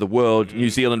the rest of the world, New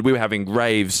Zealand, we were having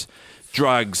raves.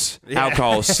 Drugs,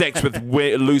 alcohol, sex with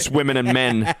loose women and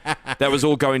men. That was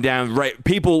all going down.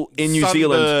 People in New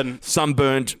Zealand,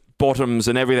 sunburned bottoms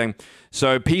and everything.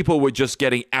 So people were just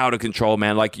getting out of control,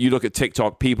 man. Like you look at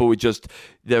TikTok,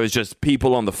 there was just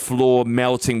people on the floor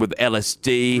melting with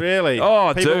LSD. Really?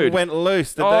 Oh, people dude. Went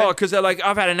loose, did they? Oh, because they're like,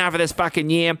 I've had enough of this fucking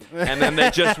year. And then they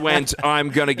just went, I'm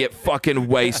going to get fucking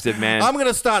wasted, man. I'm going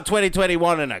to start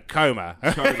 2021 in a coma.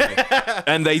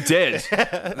 And they did.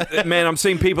 Man, I'm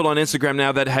seeing people on Instagram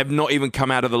now that have not even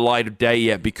come out of the light of day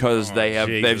yet because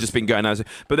they've just been going out.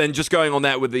 But then just going on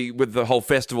that with the whole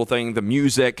festival thing, the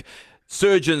music.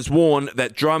 Surgeons warn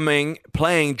that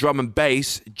playing drum and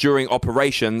bass during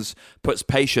operations puts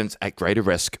patients at greater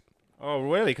risk. Oh,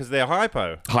 really? Because they're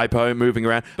hypo, moving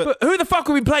around. But who the fuck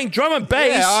would be playing drum and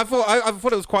bass? Yeah, I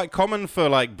thought it was quite common for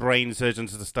like brain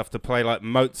surgeons and stuff to play like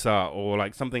Mozart or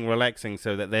like something relaxing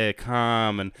so that they're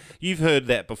calm. And you've heard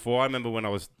that before. I remember when I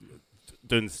was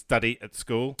doing study at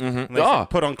school. And they said,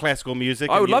 put on classical music.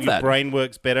 I would love that. Your brain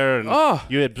works better and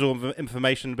you absorb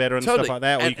information better and stuff like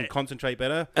that, or you can concentrate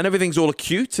better. And everything's all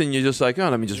acute, and you're just like,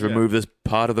 let me just remove this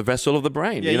part of the vessel of the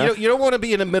brain. Yeah, you don't want to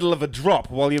be in the middle of a drop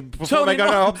before they go,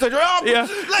 let's go, boys.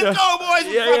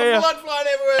 Blood flying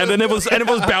everywhere. And then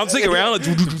everyone's bouncing around.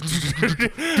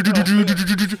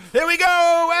 Here we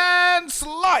go, and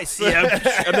slice. Yeah.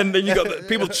 And then you got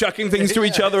people chucking things to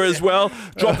each other as well.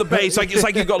 Drop the bass. It's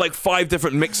like you've got like 5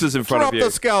 different mixers in front of you. Drop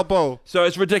the scalpel. So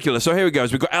it's ridiculous. So here we go.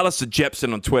 We've got Alistair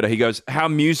Jepson on Twitter. He goes, how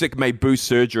music may boost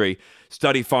surgery.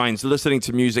 Study finds listening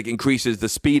to music increases the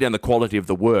speed and the quality of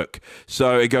the work.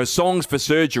 So it goes, songs for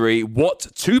surgery, what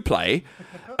to play.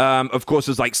 Of course,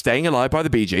 it's like Staying Alive by the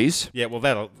Bee Gees. Yeah,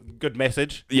 well, good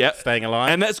message. Yeah. Staying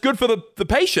alive. And that's good for the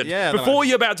patient. Yeah. Before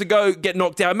you're about to go get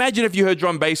knocked out, imagine if you heard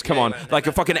drum bass come on, like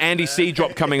a fucking Andy C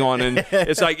drop coming on, and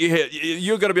it's like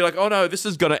you're going to be like, oh no, this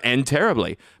is going to end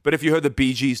terribly. But if you heard the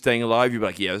Bee Gees Staying Alive, you'd be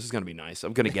like, yeah, this is going to be nice.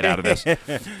 I'm going to get out of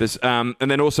this. And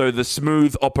then also The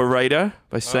Smooth Operator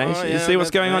by Sage. You see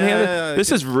what's going on here?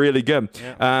 This is really good.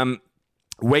 Yeah.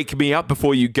 Wake Me Up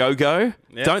Before You Go.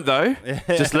 Yep. Don't though.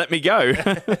 Just let me go.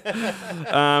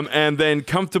 And then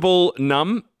Comfortably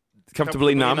Numb.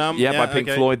 Yeah, by Pink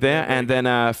Floyd there. And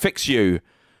then Fix You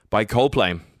by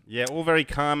Coldplay. Yeah, all very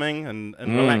calming and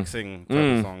relaxing type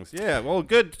of songs. Yeah, well,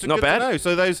 good. Not good bad. To know.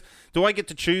 So do I get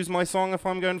to choose my song if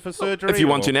I'm going for surgery? If you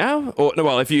want to now, or no,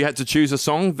 well, if you had to choose a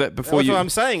song that before That's you. what I'm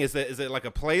saying. Is there like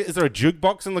a play? Is there a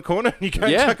jukebox in the corner? And you go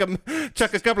Yeah.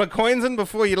 chuck a couple of coins in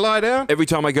before you lie down. Every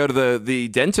time I go to the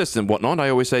dentist and whatnot, I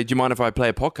always say, "Do you mind if I play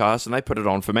a podcast?" And they put it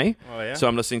on for me. Oh, yeah? So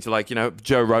I'm listening to like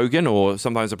Joe Rogan, or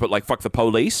sometimes I put like "Fuck the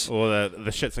Police." Or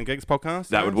the Shits and Gigs podcast.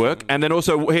 That would work. And then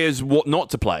also here's what not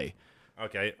to play.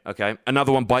 Okay. Okay,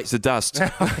 another one, Bites the Dust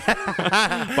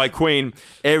by Queen.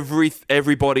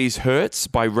 Everybody's Hurts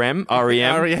by REM.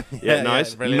 R.E.M. Yeah,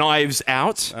 nice. brilliant. Knives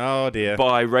Out Oh dear.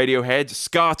 by Radiohead.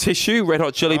 Scar Tissue, Red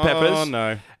Hot Chili Peppers. Oh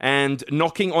no. And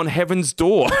Knocking on Heaven's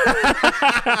Door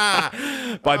by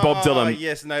Bob Dylan.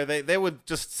 Yes, no, they would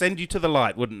just send you to the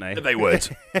light, wouldn't they? They would,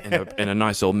 in a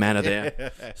nice old manner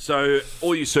there. So,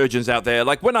 all you surgeons out there,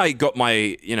 like when I got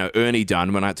my, Ernie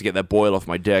done, when I had to get that boil off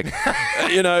my dick,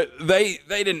 they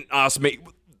didn't ask me.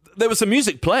 There was some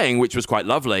music playing, which was quite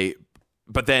lovely.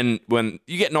 But then when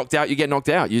you get knocked out, you get knocked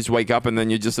out. You just wake up and then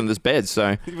you're just in this bed.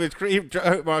 So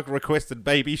Mark requested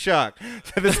Baby Shark.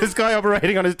 So there's this guy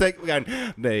operating on his dick going,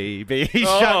 Baby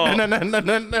Shark. No.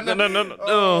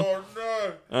 Oh,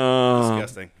 no.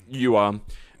 Disgusting. You are.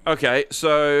 Okay,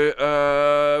 so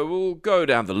we'll go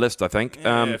down the list, I think.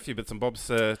 A few bits and bobs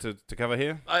to cover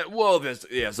here.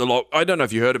 There's a lot. I don't know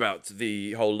if you heard about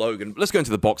the whole Logan. Let's go into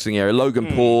the boxing area.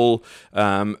 Logan Paul,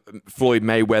 Floyd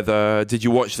Mayweather. Did you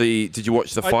watch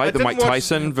the fight? The Mike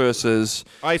Tyson versus.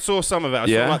 I saw some of it. I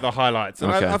saw like the highlights,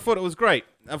 and I thought it was great.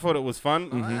 I thought it was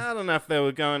fun. I don't know if they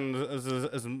were going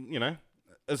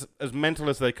as mental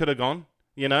as they could have gone.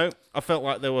 I felt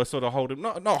like they were sort of holding,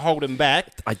 not holding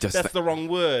back. That's the wrong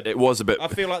word. It was a bit. I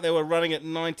feel like they were running at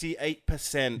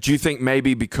 98%. Do you think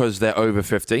maybe because they're over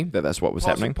 50 that's what was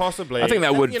happening? Possibly. I think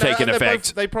that would take an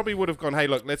effect. They probably would have gone, hey,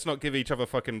 look, let's not give each other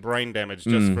fucking brain damage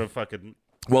just for a fucking.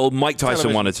 Well, Mike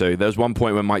Tyson wanted to. There was one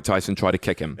point when Mike Tyson tried to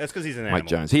kick him. That's because he's an animal. Mike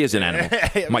Jones. He is an animal.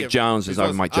 Mike Jones is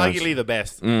over Mike Jones. Arguably the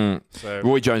best. So.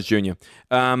 Roy Jones Jr.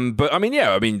 But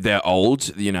they're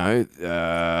old.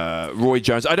 Roy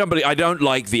Jones. I don't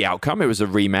like the outcome. It was a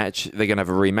rematch. They're gonna have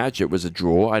a rematch. It was a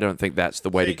draw. I don't think that's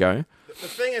the way to go. The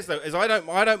thing is, though,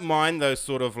 I don't mind those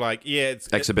sort of like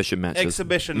it's exhibition matches,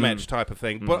 match type of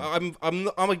thing. But I'm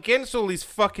against all these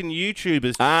fucking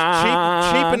YouTubers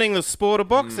cheapening the sport of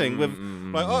boxing with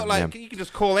you can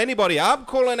just call anybody. I'm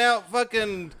calling out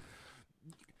fucking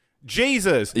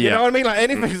Jesus. You know what I mean? Like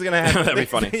anything's gonna happen. That'd be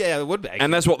funny. Yeah, it would be.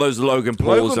 And that's what those Logan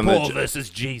Pauls Logan Paul versus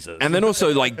Jesus. And then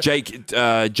also like Jake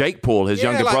Paul, his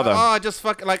younger brother. Oh, just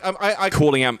fucking I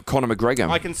calling out Conor McGregor.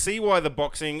 I can see why the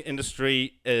boxing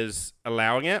industry is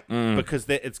allowing it because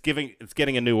it's getting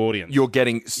a new audience. You're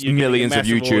getting millions of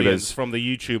YouTubers from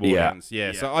the YouTube audience.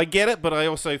 Yeah. So I get it, but I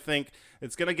also think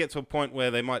it's going to get to a point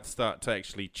where they might start to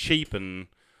actually cheapen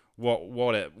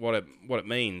what it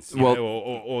means,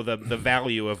 or the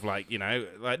value of like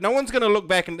no one's going to look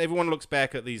back, and everyone looks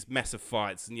back at these massive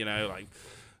fights, and like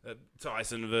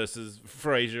Tyson versus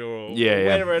Frazier or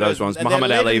whatever it those is. ones. And Muhammad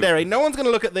Ali. Legendary. No one's going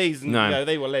to look at these and go,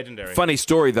 they were legendary. Funny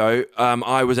story though.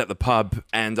 I was at the pub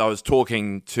and I was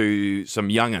talking to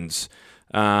some young'uns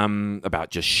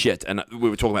about just shit, and we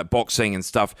were talking about boxing and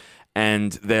stuff.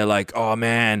 And they're like, "Oh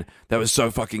man, that was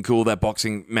so fucking cool, that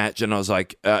boxing match." And I was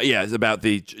like, it's about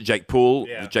the Jake Paul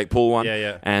one,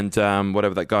 and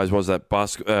whatever that guy's was, that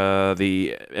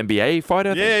the NBA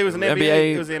fighter. Yeah, he was an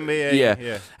NBA. It was the NBA.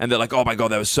 Yeah. And they're like, "Oh my god,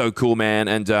 that was so cool, man!"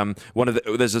 And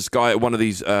there's this guy, one of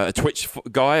these a Twitch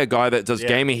guy, a guy that does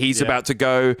gaming. He's about to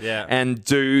go and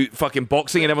do fucking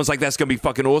boxing, and everyone's like, "That's gonna be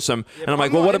fucking awesome." And I'm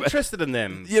like, "Well, what about?" Interested in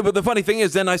them? Yeah, but the funny thing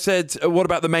is, then I said, "What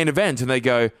about the main event?" And they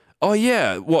go, "Oh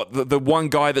yeah, what the one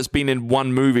guy that's been in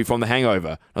one movie from The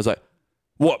Hangover?" I was like,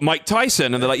 "What, Mike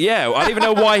Tyson?" And they're like, "Yeah." I didn't even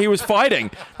know why he was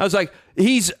fighting. I was like,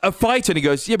 "He's a fighter." And he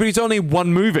goes, "Yeah, but he's only in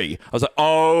one movie." I was like,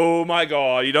 "Oh my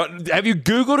god, have you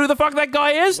Googled who the fuck that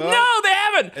guy is?" Well, no, they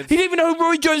haven't. He didn't even know who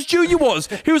Roy Jones Jr. was.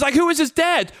 He was like, "Who is his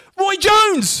dad?" Roy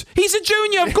Jones. He's a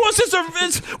junior. Of course,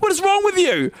 what is wrong with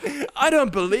you? I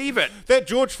don't believe it. That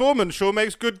George Foreman sure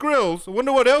makes good grills. I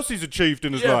wonder what else he's achieved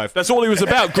in his life. That's all he was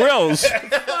about, grills.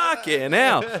 Fucking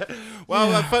hell.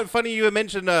 Well, funny you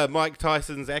mentioned Mike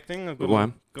Tyson's acting. I've got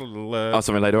a little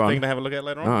something later on. Thing to have a look at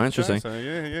later on. Oh, interesting. So,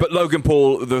 yeah. But Logan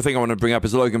Paul, the thing I want to bring up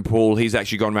is Logan Paul. He's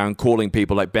actually gone around calling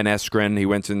people like Ben Askren. He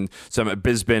went in some at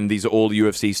Bisbee. These are all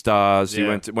UFC stars. He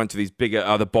went to these bigger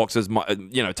other boxers.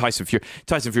 Tyson Fury.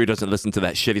 Tyson Fury doesn't listen to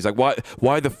that shit. He's like,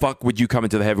 why the fuck would you come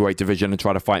into the heavyweight division and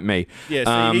try to fight me?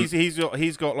 Yeah,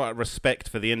 he's got like respect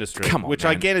for the industry, which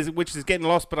I get is getting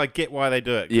lost, but I get why they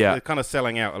do it. Yeah, they're kind of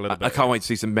selling out a little bit. I can't wait to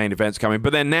see some main events coming.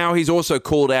 But then now he's also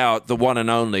called out the one and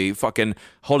only fucking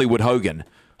Hollywood Hogan.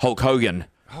 Hulk Hogan.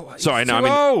 Oh, Sorry, no,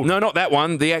 old. no, not that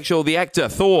one. The actor,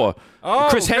 Thor. Oh,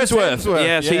 Chris Hemsworth.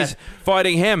 Yes, yeah. he's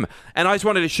fighting him. And I just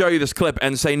wanted to show you this clip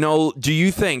and say, Noel, do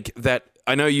you think that,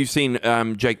 I know you've seen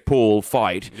Jake Paul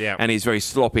fight, and he's very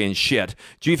sloppy and shit.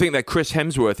 Do you think that Chris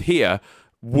Hemsworth here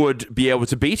would be able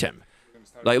to beat him?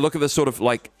 Like, look at this sort of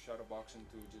like...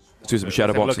 Do some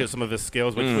shadow boxing. Look at some of his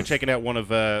skills. We're checking out one of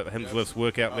Hemsworth's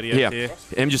workout videos here.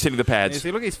 Him just hitting the pads.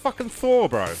 See, look, he's fucking Thor,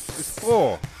 bro. He's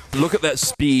Thor. Look at that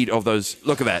speed of those.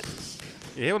 Look at that.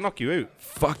 Yeah, he'll knock you out.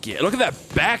 Fuck yeah. Look at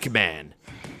that back, man.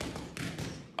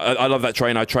 I love that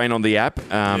train. I train on the app,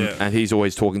 and he's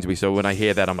always talking to me. So when I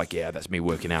hear that, I'm like, yeah, that's me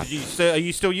working out. Are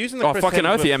you still using the Chris fucking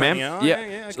Hemsworth oath, yeah, man. thing?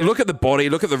 Yeah. Okay. Look at the body.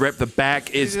 Look at the rep. The back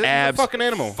is He's abs. a fucking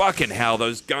animal. Fucking hell,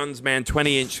 those guns, man.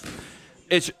 20-inch.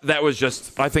 That was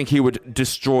just. I think he would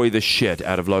destroy the shit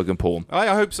out of Logan Paul. I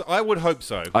hope so. I would hope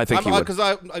so. I think he would. Because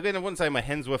I wouldn't say I'm a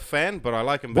Hemsworth fan, but I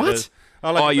like him. What?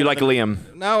 You like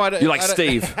Liam? No, I don't. You like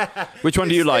Steve? Which one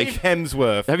do you like? Steve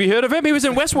Hemsworth. Have you heard of him? He was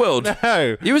in Westworld.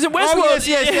 No. He was in Westworld. Oh,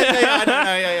 yes, I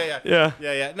don't know. Yeah.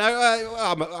 Yeah.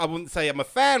 No, I wouldn't say I'm a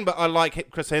fan, but I like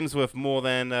Chris Hemsworth more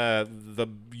than the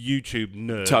YouTube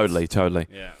nerds. Totally.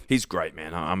 Yeah. He's great,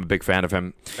 man. I'm a big fan of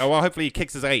him. Oh, well, hopefully he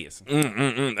kicks his ass.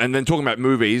 And then talking about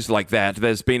movies like that,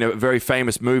 there's been a very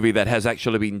famous movie that has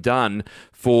actually been done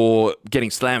for getting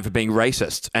slammed for being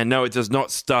racist. And no, it does not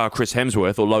star Chris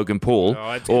Hemsworth or Logan Paul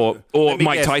or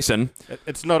Mike Tyson.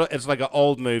 It's not. It's like an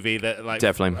old movie that like.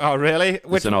 Definitely. Oh, really?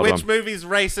 Which an old one. movie's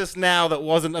racist now that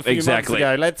wasn't a few months Exactly.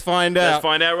 ago? Let's find out. Let's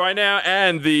find out right now.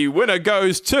 And the winner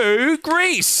goes to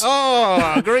Grease.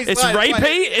 Oh, Grease. It's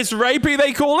rapey. It's rapey,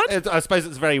 they call it. I suppose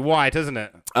it's very white, isn't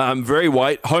it? Very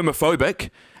white, homophobic,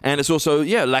 and it's also,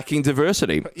 lacking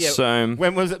diversity. Yeah. So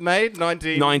when was it made?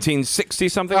 1960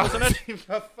 something, wasn't it?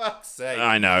 For fuck's sake.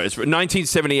 I know. It's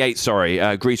 1978,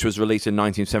 sorry. Grease was released in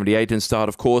 1978 and starred,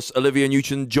 of course, Olivia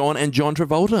Newton-John and John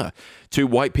Travolta. Two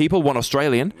white people, one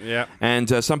Australian. Yeah. And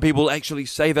some people actually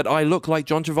say that I look like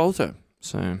John Travolta.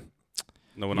 So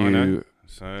no one I know.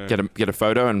 So get a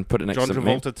photo and put it next John to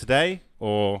me. Travolta today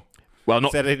or... Well,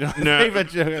 not Saturday Night no,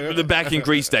 Fever. the back in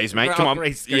Grease days, mate. Come on,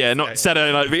 Grease not days.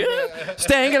 Saturday Night Fever.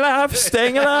 Staying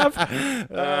alive.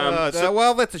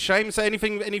 Well, that's a shame. So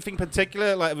anything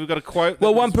particular? Like we've got a quote.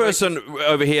 Well, one person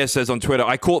over here says on Twitter,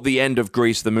 I caught the end of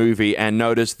Grease the movie and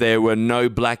noticed there were no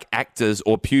black actors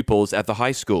or pupils at the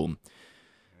high school.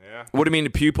 Yeah. What do you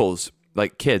mean pupils?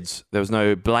 Like kids? There was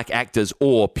no black actors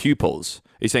or pupils.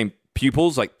 Are you saying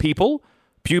pupils, like people?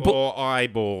 Pupil or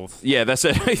eyeballs. Yeah, that's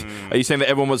it. Are you saying that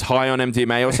everyone was high on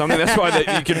MDMA or something? That's why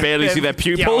you could barely see their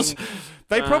pupils.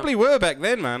 They probably were back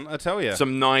then, man. I tell you.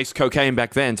 Some nice cocaine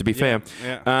back then, to be fair.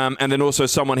 Yeah. And then also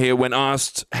someone here, when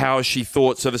asked how she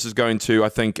thought, so this is going to, I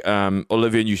think,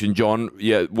 Olivia Newton-John.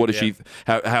 Yeah, what is she?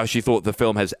 How she thought the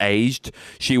film has aged?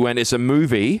 She went, "It's a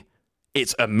movie,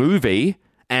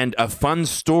 and a fun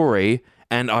story,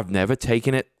 and I've never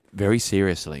taken it very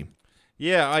seriously."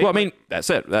 Yeah, I mean,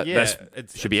 that's it. That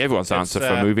should be everyone's answer for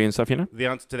a movie and stuff, you know? The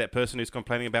answer to that person who's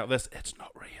complaining about this, it's not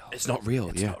real. It's not real,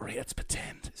 It's not real. It's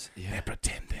pretend. They're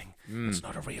pretending. It's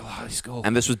not a real high school.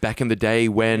 And this was back in the day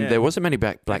when there wasn't many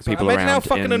black people around. Imagine how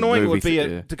fucking annoying it would be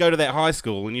to go to that high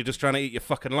school and you're just trying to eat your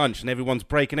fucking lunch and everyone's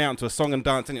breaking out into a song and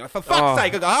dance and you're like, for fuck's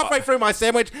sake, I got halfway through my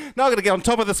sandwich, now I'm going to get on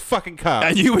top of this fucking car.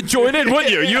 And you would join in,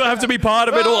 wouldn't you? You have to be part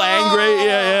of it, all angry.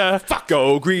 Yeah. Fuck.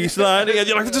 Go Grease Lightning. And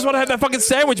you're like, I just want to have that fucking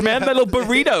sandwich, man. That little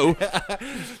burrito.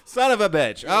 Son of a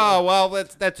bitch. Oh, well,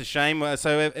 that's a shame.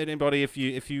 So anybody, if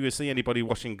you see anybody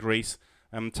watching Grease,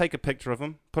 take a picture of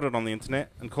him, put it on the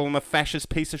internet, and call him a fascist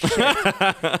piece of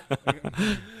shit.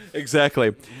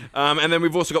 Exactly. And then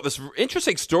we've also got this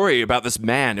interesting story about this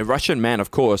man, a Russian man,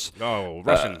 of course. Oh,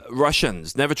 Russian.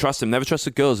 Russians. Never trust him. Never trust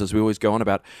the girls, as we always go on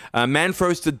about. Man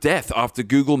froze to death after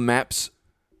Google Maps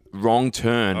wrong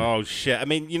turn. Oh, shit. I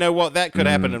mean, you know what? That could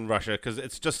happen in Russia because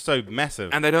it's just so massive.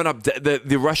 And they don't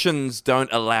the Russians don't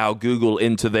allow Google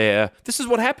into their... This is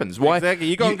what happens. Why? Exactly.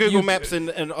 You go on Google Maps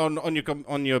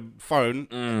on your phone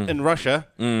in Russia,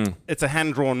 it's a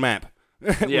hand-drawn map.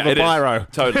 Yeah, with a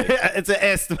biro. Totally. It's an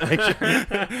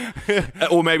estimation.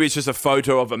 Or maybe it's just a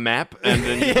photo of a map, and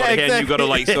then you've got to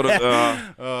like sort of...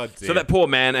 oh, dear. So that poor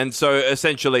man, and so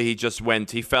essentially he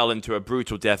fell into a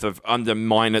brutal death of under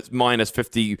minus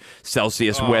 50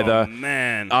 Celsius weather.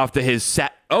 Man. After his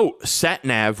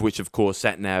sat-nav, which of course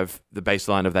sat-nav, the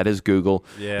baseline of that is Google,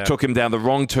 took him down the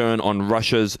wrong turn on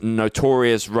Russia's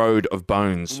notorious Road of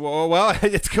Bones. Well,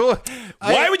 it's cool.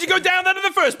 Why would you go down that in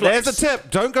the first place? There's a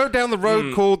tip. Don't go down the road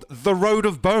called the Road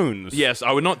of Bones. Yes,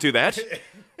 I would not do that.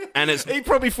 And he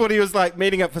probably thought he was like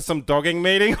meeting up for some dogging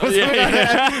meeting or something like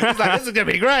that. He's like, this is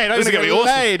gonna be great. I'm gonna get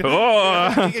laid.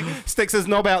 Oh. He sticks his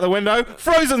knob out the window,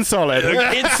 frozen solid.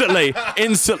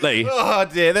 Instantly. Oh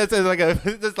dear, there's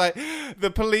like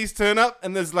the police turn up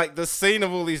and there's like the scene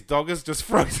of all these doggers just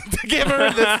frozen together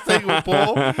in this single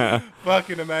ball.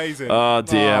 Fucking amazing. Oh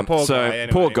dear. Poor So guy,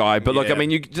 anyway. poor guy. But look, Yeah. I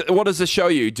mean, what does this show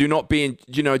you? Do not be,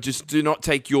 just do not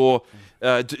take your,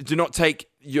 do not take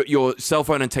your cell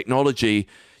phone and technology.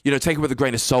 Take it with a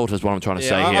grain of salt is what I'm trying to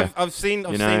say here. I've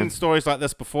seen stories like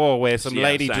this before where some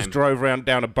lady same. just drove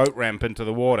down a boat ramp into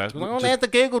the water. There's the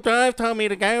Google Drive told me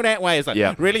to go that way. It's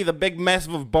like, really, the big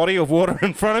massive body of water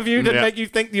in front of you didn't make you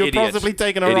think you were possibly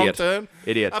taking a wrong turn?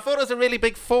 Idiot. I thought it was a really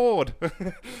big Ford.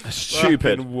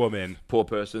 Stupid Fucking woman. Poor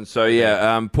person. So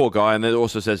poor guy. And it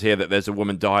also says here that there's a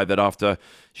woman died that after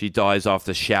she dies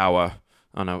after shower.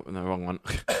 Oh no, wrong one.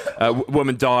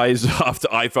 Woman dies after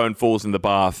iPhone falls in the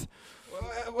bath.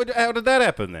 How did that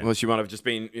happen then? Well, she might have just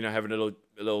been, having a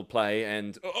little play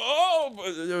and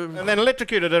And then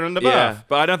electrocuted her in the yeah. bath.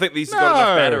 But I don't think these got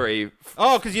enough battery.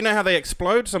 Oh, because you know how they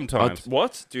explode sometimes.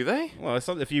 What? Do they? Well,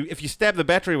 if you stab the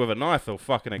battery with a knife, they'll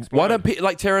fucking explode. Why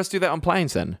don't terrorists do that on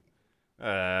planes then?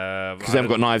 Because they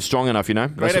haven't got knives strong enough,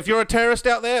 Great. If you're a terrorist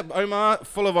out there, Omar,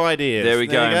 full of ideas. There we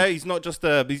go. You go. He's not just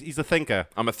he's a thinker.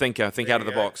 I'm a thinker. Think out of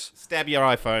the box. Stab your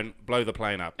iPhone, blow the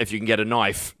plane up. If you can get a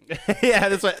knife. Yeah,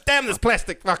 that's right. Damn this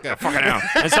plastic fucker. Fucking hell.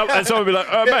 and someone will be like,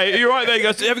 mate, you're right there. You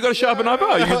guys, have you got a sharpened knife?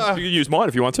 Oh, you can use mine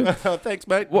if you want to. Oh, thanks,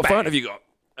 mate. What phone have you got?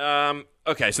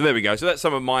 Okay, so there we go. So that's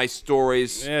some of my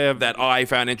stories that I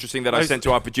found interesting that I sent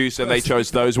to our producer, and they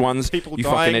chose those ones. People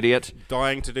fucking idiot.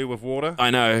 Dying to do with water. I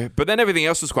know, but then everything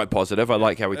else was quite positive. I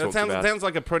like how we talked about it. Sounds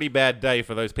like a pretty bad day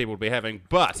for those people to be having,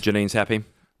 but Janine's happy.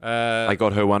 I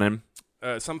got her one in.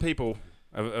 Some people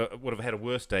would have had a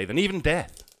worse day than even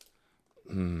death.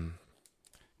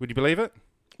 Would you believe it?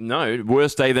 No,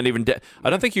 worse day than even death. I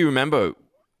don't think you remember.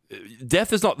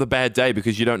 Death is not the bad day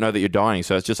because you don't know that you're dying,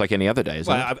 so it's just like any other day,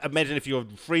 isn't it? I imagine if you're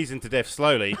freezing to death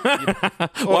slowly, Why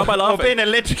am I laughing? or being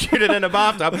electrocuted in a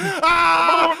bathtub. I'm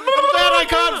glad I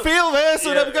can't feel this,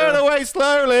 and I'm going away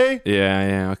slowly.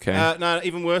 Yeah, okay. No,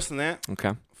 even worse than that.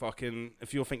 Okay. Fucking,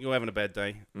 if you think you're having a bad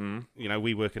day,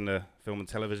 we work in the film and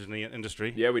television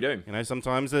industry. Yeah, we do.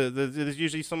 Sometimes there's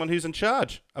usually someone who's in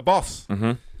charge, a boss.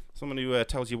 Mm-hmm. Someone who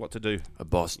tells you what to do. A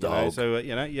boss dog. So,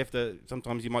 you have to,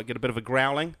 sometimes you might get a bit of a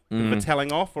growling, a bit of a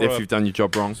telling off. Or if you've done your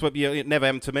job wrong. It never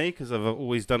happened to me because I've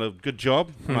always done a good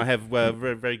job. And I have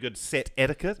very, very good set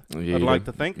etiquette, I'd like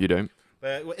to think. You do.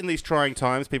 In these trying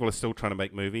times, people are still trying to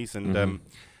make movies.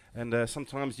 And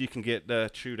sometimes you can get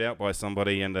chewed out by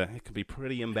somebody, and it can be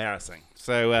pretty embarrassing.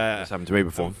 So that's happened to me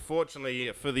before.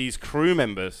 Unfortunately for these crew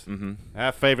members,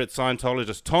 our favourite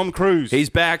Scientologist, Tom Cruise, he's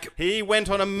back. He went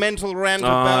on a mental rant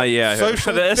about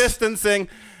social distancing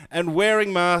and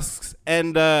wearing masks.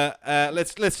 And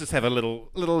let's just have a little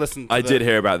listen. I did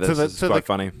hear about this. It's quite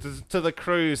funny. To the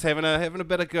crews having a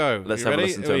bit of go. Let's have a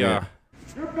listen to him.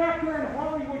 You're back here in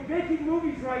Hollywood making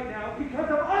movies right now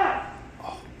because of us.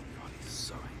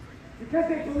 Because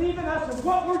they believe in us and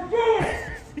what we're doing.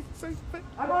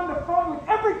 I'm on the phone with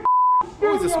every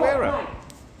studio he's a swearer. at night.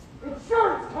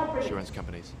 Insurance companies. Insurance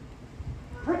companies.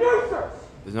 Producers.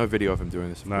 There's no video of him doing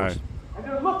this, of course. And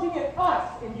they're looking at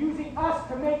us and using us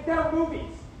to make their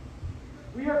movies.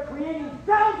 We are creating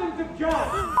thousands of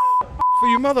jobs. For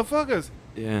you motherfuckers.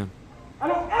 Yeah. I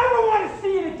don't ever want to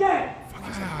see it again.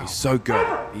 He's so good.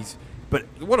 Ever. But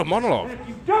what a monologue. And if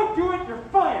you don't do it, you're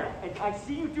fired. And I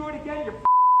see you do it again, you're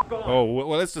gone. Oh, well,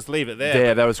 let's just leave it there.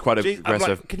 Yeah, that was quite Jeez,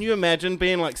 aggressive. Can you imagine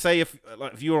being like, say, if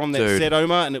you were on that set,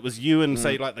 Omar, and it was you and,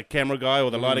 say, like the camera guy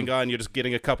or the lighting guy, and you're just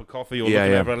getting a cup of coffee or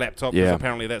looking over a laptop, because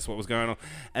apparently that's what was going on.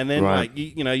 And then, like,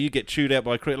 you get chewed out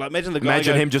by a crew. Like, imagine the guy.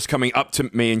 Imagine him just coming up to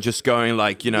me and just going,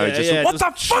 like, what the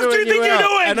fuck do you think you you're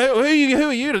doing? And who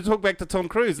are you to talk back to Tom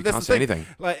Cruise? That's can't the say thing.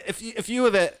 anything. Like, if you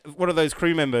were one of those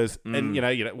crew members, and you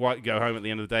go home at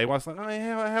the end of the day, wife's like,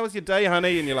 oh, how was your day,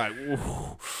 honey? And you're like,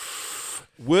 ooh.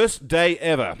 Worst day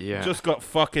ever. Yeah. Just got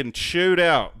fucking chewed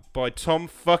out by Tom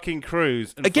fucking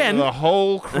Cruise. Again? The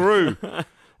whole crew.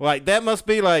 Like, that must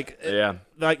be like the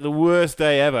worst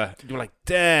day ever. You're like,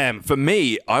 damn. For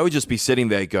me, I would just be sitting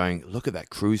there going, look at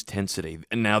that Cruise tensity.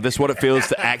 And now this is what it feels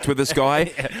to act with this guy.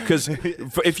 Because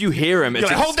if you hear him, it's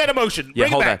like, hold that emotion. Yeah,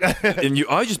 Bring hold it back. that. And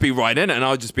I would just be right in it, and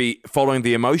I would just be following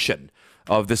the emotion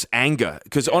of this anger,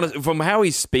 because from how he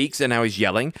speaks and how he's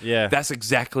yelling, that's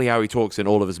exactly how he talks in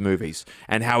all of his movies,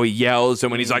 and how he yells,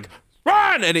 and when he's like,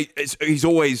 run, and he's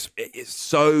always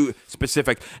so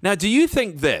specific. Now, do you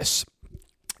think this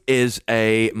is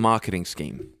a marketing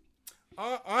scheme?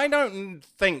 I don't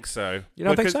think so. You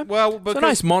don't think so? Well, it's a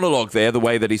nice monologue there, the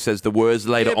way that he says the words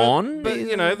later on. But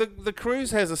you know, the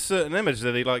Cruise has a certain image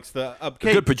that he likes to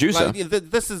upkeep. Good producer. Like,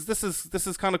 this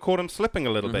is kind of caught him slipping a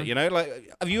little bit. You know,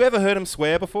 like, have you ever heard him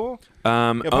swear before?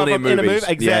 Only in movies.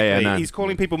 Exactly. No. He's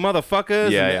calling people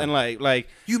motherfuckers. And like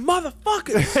you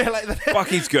motherfuckers. like, fuck,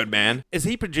 he's good, man. Is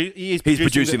he He's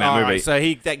producing that movie. Right, so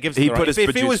that gives him the right.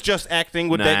 If he was just acting,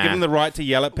 would that give him the right to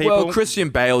yell at people? Well, Christian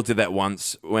Bale did that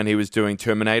once when he was doing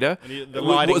Terminator. The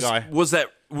lighting guy. Was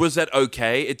that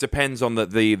okay? It depends on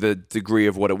the degree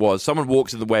of what it was. Someone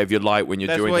walks in the way of your light when you're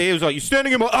doing. That's why he was like, "You're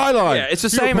standing in my eye line." Yeah, it's the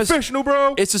You're same a professional,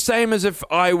 bro. It's the same as if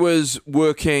I was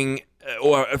working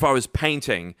or if I was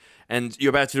painting and you're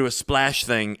about to do a splash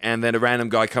thing and then a random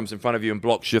guy comes in front of you and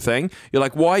blocks your thing. You're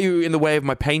like, why are you in the way of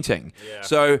my painting? Yeah.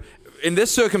 So in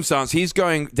this circumstance, he's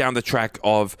going down the track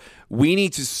of, we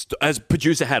need to, as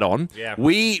producer hat on,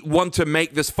 we want to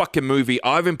make this fucking movie.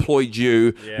 I've employed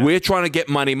you. Yeah. We're trying to get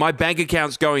money. My bank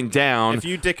account's going down. If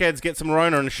you dickheads get some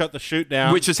Rona and shut the shoot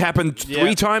down. Which has happened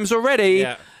 3 times already.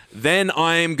 Yeah. Then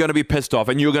I'm going to be pissed off,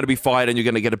 and you're going to be fired, and you're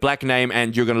going to get a black name,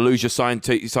 and you're going to lose your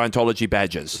Scientology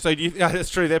badges. So that's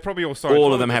true. They're probably all Scientologists.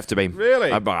 All of them have to be.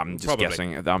 Really? I'm just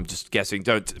guessing. I'm just guessing.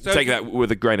 Don't take that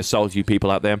with a grain of salt, you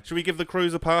people out there. Should we give the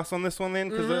Cruise a pass on this one then?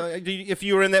 Because if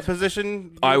you were in that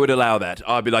position, I would allow that.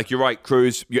 I'd be like, you're right,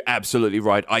 Cruise. You're absolutely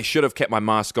right. I should have kept my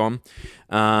mask on,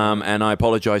 and I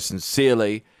apologize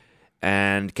sincerely.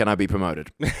 And can I be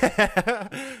promoted?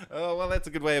 Oh, well, that's a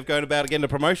good way of going about getting a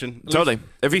promotion. Totally.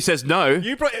 If he says no,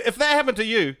 if that happened to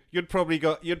you, you'd probably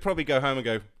go home and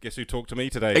go, guess who talked to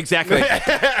me today? Exactly.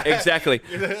 Exactly.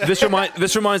 This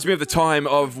reminds me of the time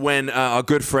of when our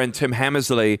good friend Tim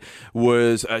Hammersley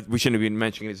was. We shouldn't have been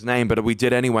mentioning his name, but we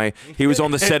did anyway. He was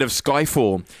on the set of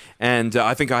Skyfall, and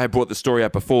I think I had brought the story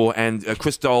up before. And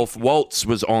Christoph Waltz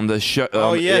was on the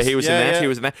show. Yes, he was in that. Yeah. He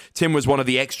was in that. Tim was one of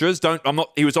the extras.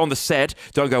 He was on the set.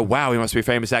 Don't go, wow, he must be a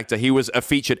famous actor. He was a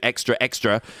featured extra,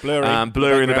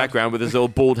 blurry in the background with his little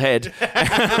bald head.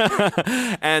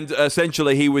 And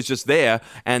essentially, he was just there.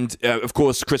 And of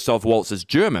course, Christoph Waltz is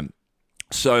German.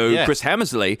 So Chris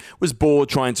Hammersley was bored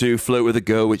trying to flirt with a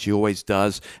girl, which he always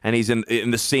does, and he's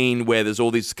in the scene where there's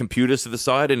all these computers to the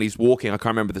side, and he's walking. I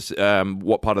can't remember this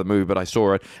what part of the movie, but I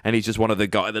saw it, and he's just one of the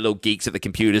little geeks at the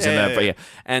computers.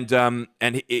 And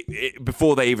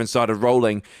before they even started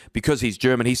rolling, because he's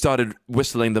German, he started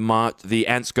whistling the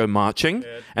ants go marching,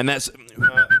 and that's.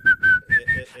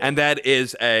 And that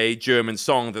is a German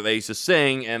song that they used to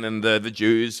sing, and then the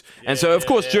Jews. And so, of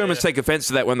course, Germans take offense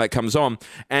to that when that comes on.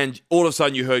 And all of a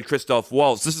sudden, you heard Christoph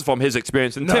Waltz. This is from his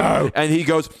experience. And Tim, and he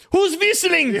goes, "Who's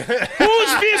whistling?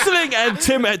 Who's whistling?" And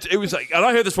Tim, it was like, and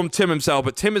I heard this from Tim himself,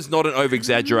 but Tim is not an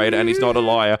over-exaggerator, and he's not a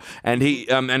liar. And he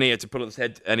had to put on his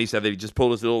head, and he said that he just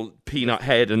pulled his little peanut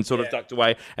head and sort of ducked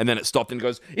away, and then it stopped and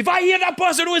goes, "If I hear that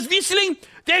person who is whistling,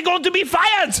 they're going to be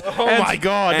fired." Oh my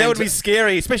God, that would be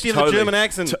scary, especially in the German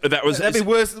accent. That'd be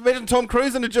worse. Imagine Tom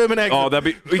Cruise in a German accent. Oh,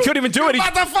 he couldn't even do it.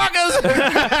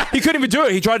 Motherfuckers! He couldn't even do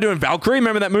it. He tried doing Valkyrie.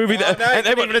 Remember that movie? He didn't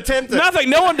even attempt it. Nothing.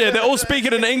 No one did. They're all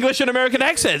speaking in English and American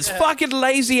accents. Fucking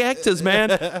lazy actors,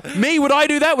 man. Me, would I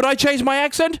do that? Would I change my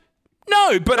accent?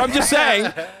 No, but I'm just saying,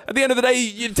 at the end of the day,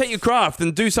 you take your craft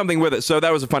and do something with it. So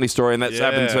that was a funny story, and that's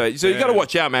happened to. So you got to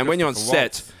watch out, man. When you're on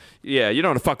set. Yeah, you don't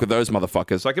want to fuck with those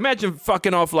motherfuckers. Like, imagine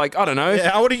fucking off, like, I don't know.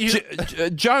 Yeah, I wouldn't use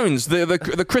Jones,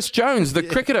 the Chris Jones, the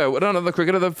cricketer. I don't know, the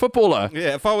cricketer, the footballer.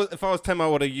 Yeah, if I was Tim, I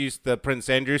would have used the Prince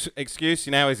Andrew excuse.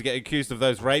 You know, he's getting accused of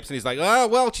those rapes, and he's like, "Oh,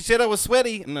 well, she said I was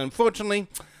sweaty, and unfortunately,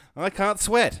 I can't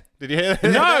sweat." Did you hear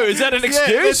that? No, is that an excuse?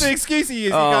 Yeah, it's an excuse he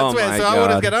used. He can't sweat. So I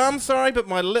would have gone, "I'm sorry, but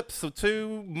my lips are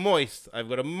too moist. I've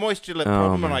got a moisture lip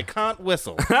problem, and I can't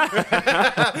whistle."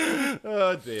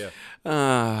 Oh, dear.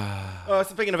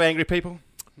 Speaking of angry people,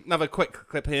 another quick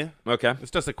clip here. Okay.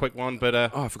 It's just a quick one, but...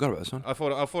 I forgot about this one. I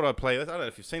thought I'd play this. I don't know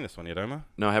if you've seen this one yet, Omar.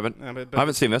 No, I haven't. No, but I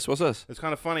haven't seen this. What's this? It's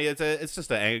kind of funny. It's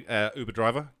just an Uber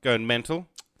driver going mental.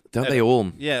 Don't they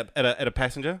all? Yeah, at a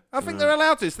passenger. I think they're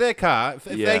allowed to. It's their car. If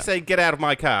they say, "Get out of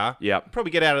my car,"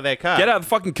 probably get out of their car. Get out of the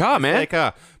fucking car, man. Their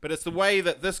car. But it's the way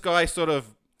that this guy sort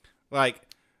of, like,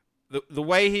 the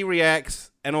way he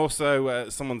reacts, and also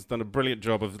someone's done a brilliant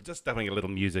job of just dumping a little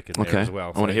music in there as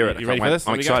well. I want to hear it. You ready for this?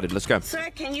 I'm excited. Let's go. Sir,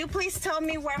 can you please tell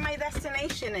me where my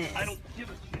destination is? I don't give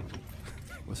a shit.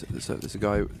 What's it? There's a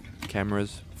guy,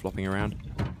 cameras flopping around.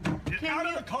 Get out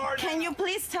of the car now. Can you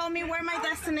please tell me where my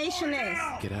destination is?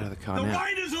 Get out of the car now. The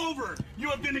ride is over. You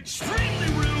have been extremely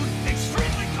rude,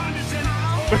 extremely condescending.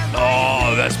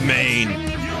 Oh, that's mean.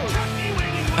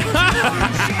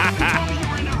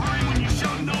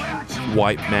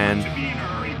 White man.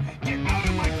 Get out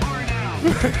of my car now. I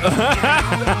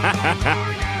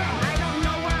don't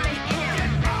know where I am.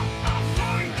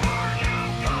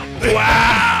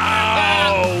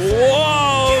 Wow!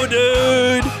 Whoa,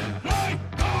 dude!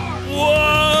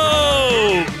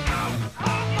 Whoa!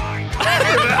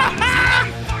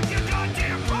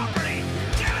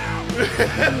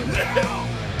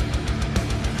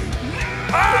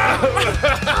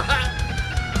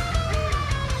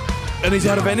 And he's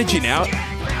out of energy now. And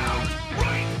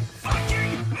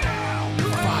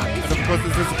of course,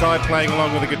 there's this guy playing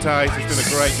along with the guitar. He's just doing a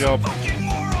great job.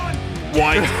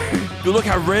 Why? Look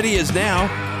how red he is now.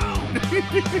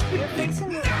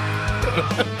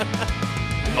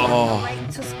 Oh.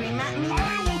 Right to scream at me?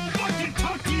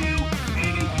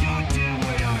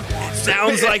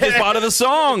 Sounds like it's part of the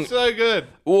song. So good.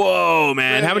 Whoa,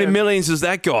 man. How many good. millions has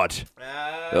that got?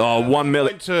 1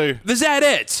 million. 1.2. Is that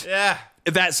it? Yeah.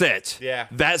 That's it? Yeah.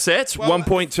 That's it? Well,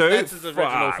 1.2? That's his original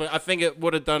Fuck. thing. I think it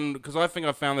would have done, because I think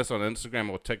I found this on Instagram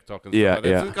or TikTok and Yeah, stuff like that.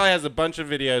 yeah. This guy has a bunch of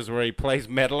videos where he plays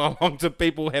metal along to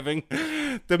people having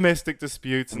domestic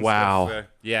disputes and Wow. stuff. So,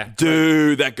 yeah.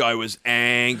 Dude, that guy was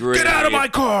angry. Get out of my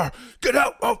car! Get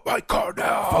out of my car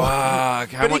now!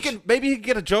 Fuck. How But much? maybe he could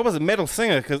get a job as a metal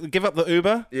singer, because give up the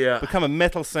Uber, Yeah. become a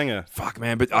metal singer. Fuck,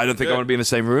 man. But I don't think I want to be in the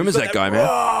same room as that guy, man.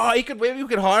 Oh, maybe you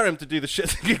could hire him to do the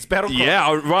shit gigs battle. Yeah,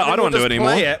 I don't want to do it anymore.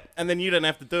 Play it, and then you don't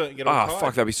have to do it and get all Ah, tired.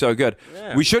 fuck, that'd be so good.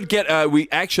 Yeah. We should get,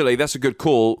 that's a good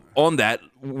call on that.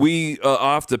 We are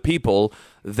after people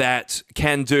that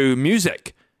can do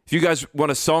music. If you guys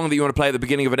want a song that you want to play at the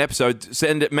beginning of an episode,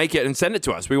 make it and send it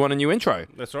to us. We want a new intro.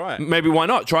 That's right. Maybe why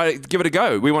not? Give it a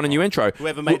go. We want a new intro.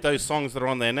 Whoever made those songs that are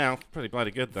on there now, pretty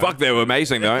bloody good though. Fuck, they were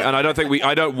amazing though, and I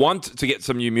don't want to get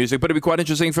some new music, but it'd be quite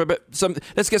interesting for a bit.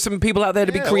 Let's get some people out there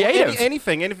to be Yeah, creative. Well,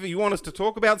 anything you want us to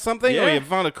talk about something, Yeah. or you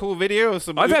find a cool video, or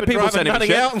some I've had Uber people driver sending me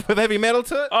nutting shit. out with heavy metal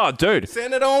to it. Oh, dude,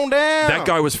 Send it on down. that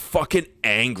guy was fucking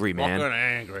angry, man. fucking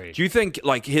angry. Do you think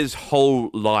like his whole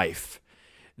life,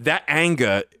 that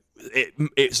anger?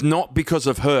 It's not because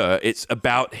of her. It's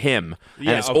about him,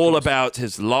 Yeah, and it's of all course. about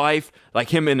his life. Like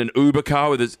him in an Uber car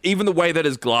with even the way that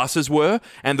his glasses were,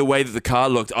 and the way that the car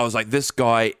looked. I was like, this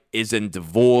guy is in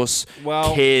divorce,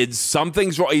 kids.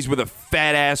 Something's wrong. He's with a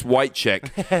fat ass white chick,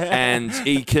 and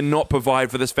he cannot provide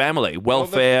for this family.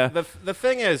 Welfare. The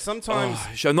thing is, sometimes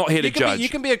I'm not here to you can judge. you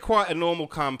can be quite a normal,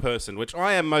 calm person, which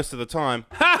I am most of the time.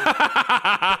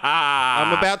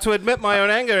 I'm about to admit my own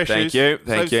anger issues.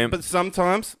 Thank you. But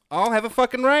sometimes I'll have a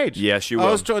fucking rage. Yes, you I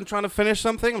will. was trying to finish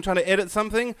something. I'm trying to edit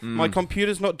something. My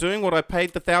computer's not doing what I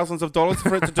paid the thousands of dollars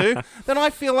for it to do. Then I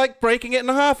feel like breaking it in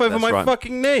half over That's my right.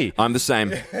 fucking knee. I'm the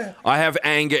same. I have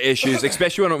anger issues,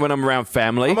 especially when I'm around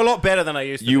family. I'm a lot better than I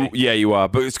used to be. Yeah, you are,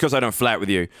 but it's because I don't flat with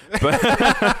you. But,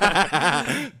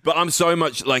 but I'm so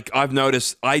much like I've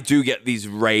noticed I do get these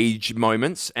rage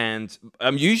moments, and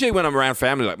usually when I'm around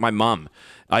family, like my mum,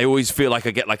 I always feel like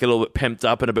I get like a little bit pimped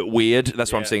up and a bit weird.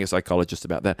 That's why I'm seeing a psychologist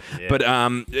about that. Yeah. But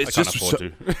it's I just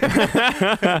can't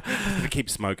afford to keep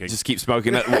smoking. just keep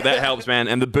smoking. That helps, man,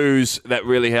 and the booze that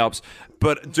really helps.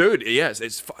 But dude, yes,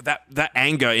 it's that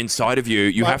anger inside of you.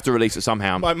 You have to release it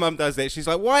somehow. My mum does that. She's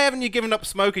like, "Why haven't you given up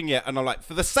smoking yet?" And I'm like,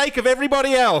 "For the sake of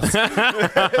everybody else."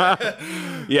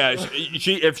 Yeah,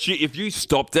 if you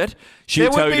stopped it, she There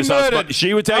would tell would you be to start. murdered.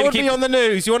 She would tell I you would to keep. be on the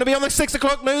news. You want to be on the 6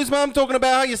 o'clock news, Mum, talking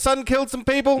about how your son killed some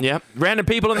people? Yeah, random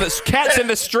people in the cats in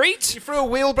the street. You threw a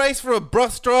wheelbase through a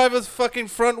bus driver's fucking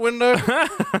front window.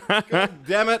 God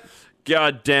damn it.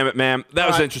 God damn it, man. That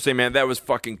was Right. interesting, man. That was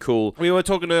fucking cool. We were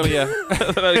talking earlier.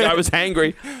 I was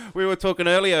angry. We were talking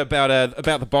earlier about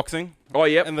the boxing. Oh,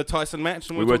 yep. And the Tyson match,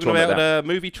 and We we're were talking talking about about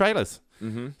movie trailers.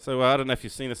 Mm-hmm. So I don't know if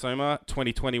you've seen this, Omar.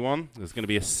 2021. There's going to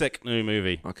be a sick new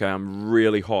movie. Okay, I'm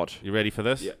really hot. You ready for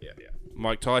this? Yeah.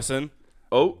 Mike Tyson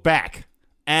Oh. back,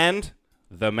 and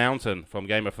The Mountain from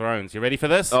Game of Thrones. You ready for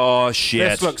this? Oh, shit.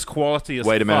 This looks quality as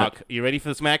Wait a minute. fuck. You ready for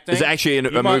this acting? Is it actually a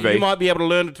You movie? You might be able to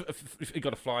learn it if you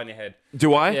got a fly in your head.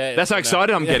 Do I? Yeah, That's how no.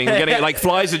 excited I'm getting. I'm getting like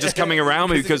flies are just coming around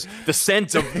me because the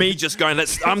sense of me just going,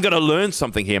 I'm going to learn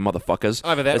something here, motherfuckers.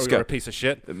 Either that Let's or go. you're a piece of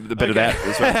shit. A bit of that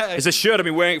as well. It's a shirt I've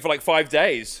been wearing for like 5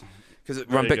 days. Because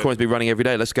Bitcoin's been running every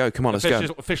day. Let's go. Come on, let's go.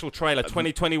 Official trailer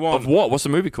 2021. Of what? What's the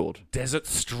movie called? Desert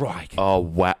Strike. Oh,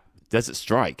 wow. Desert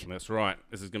Strike. That's right.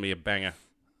 This is going to be a banger.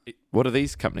 What are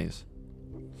these companies?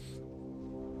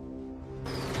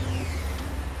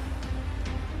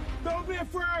 Don't be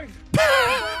afraid.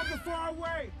 I'm far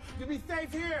away. You'll be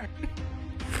safe here.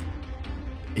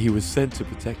 He was sent to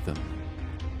protect them.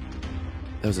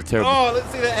 That was a terrible... Oh, let's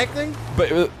see the acting.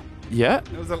 But, yeah?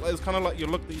 It was kind of like your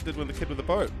look that you did with the kid with the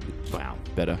boat. Wow,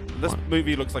 better. This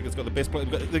movie looks like it's got the best play.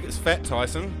 Look, it's Fat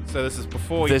Tyson. So this is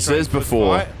before. This trained is for this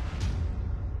before. fight.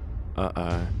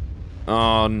 Uh-oh.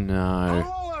 Oh, no.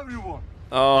 Hello, everyone.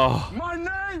 Oh. My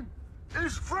name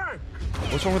is Frank.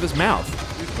 What's wrong with his mouth?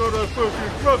 He's got a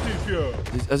fucking Rocky's here.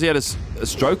 Has he had a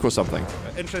stroke or something?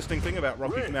 Interesting thing about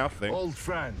Rocky's mouth thing. Old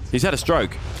friends. He's had a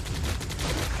stroke.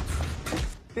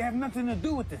 They have nothing to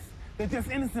do with this. They're just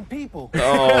innocent people.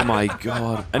 Oh my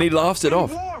God. And he laughs it In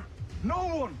off. war,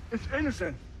 no one is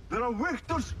innocent. There are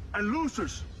victors and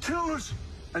losers, killers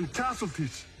and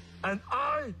casualties. And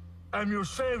I am your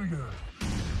savior.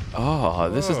 Oh,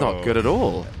 this is not good at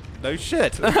all. No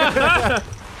shit.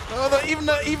 Even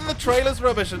the trailer's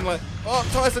rubbish and like, oh,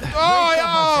 Tyson, he's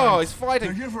They're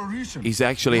fighting. here for a reason. He's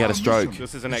actually had a stroke.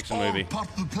 This is an action movie.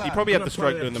 He probably had the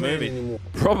stroke during the movie.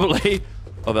 Probably.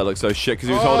 Oh, that looks so shit because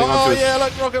he was holding on to his... yeah,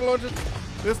 like rocket launches.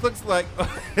 This looks like...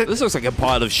 This looks like a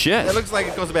pile of shit. It looks like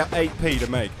it costs about 8p to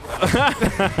make.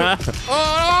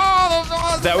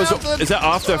 Is that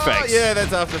After Effects? Yeah,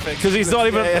 that's After Effects. Because he's not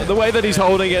even... The way that he's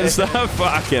holding it and stuff.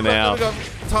 Fucking hell. We've got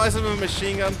Tyson with a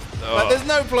machine gun. Like, there's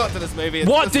no plot to this movie. It's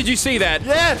What? just- Did you see that?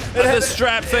 Yeah. The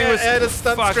strap thing was... it had a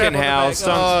stunt strap Fucking on the hell. back.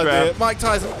 Stunt strap. Dear. Mike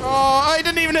Tyson. Oh, he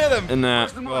didn't even hit him. And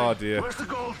Where's the money? Oh, dear. Where's the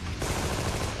gold?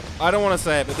 I don't want to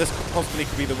say it, but this possibly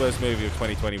could be the worst movie of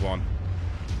 2021.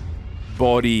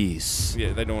 bodies.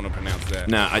 Yeah, they don't want to pronounce that.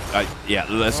 No, yeah,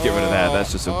 let's get rid of that.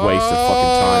 That's just a waste of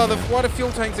fucking time. Why do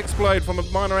fuel tanks explode from a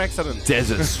minor accident?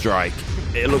 Desert Strike.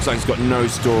 It looks like it's got no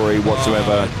story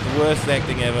whatsoever. Worst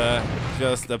acting ever.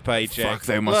 Just a paycheck. Fuck,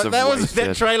 they must have wasted.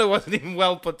 That trailer wasn't even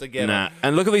well put together. Nah,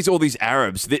 and look at all these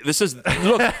Arabs. This is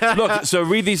look. So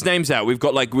read these names out. We've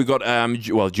got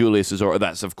Julius is, or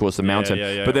that's of course the mountain.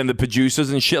 yeah. But then the producers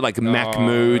and shit like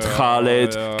Mahmoud,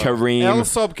 Khalid, Kareem. El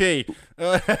Sobki.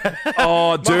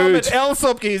 Oh, dude. Mohammed El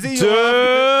Sobki. Is he? Dude,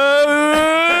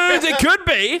 it could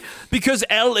be because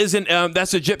El isn't.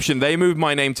 That's Egyptian. They moved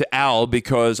my name to Al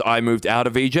because I moved out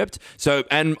of Egypt. So,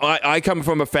 and I come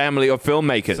from a family of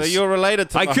filmmakers. So you're related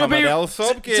to Mohammed El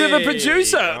Sobki. To the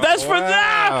producer. That's for wow.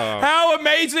 that. How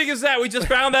amazing is that? We just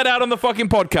found that out on the fucking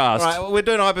podcast. All right, well, we're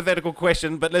doing a hypothetical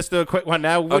question, but let's do a quick one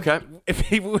now. Would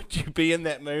you be in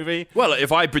that movie? Well,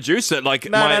 if I produce it, like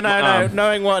no.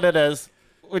 Knowing what it is.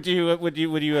 Would you have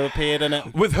appeared in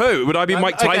it? With who? Would I be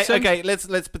Mike Tyson? Okay,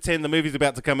 let's pretend the movie's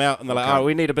about to come out and they're like, oh,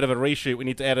 we need a bit of a reshoot. We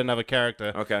need to add another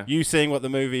character. Okay. You seeing what the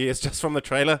movie is just from the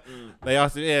trailer? They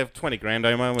asked, 20 grand,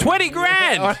 Omar. 20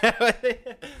 grand!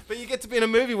 But you get to be in a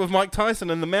movie with Mike Tyson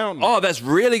in the mountain. Oh, that's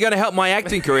really going to help my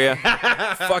acting career.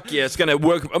 Fuck yeah, it's going to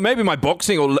work. Maybe my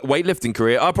boxing or weightlifting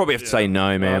career. I'll probably have to say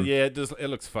no, man. Yeah, it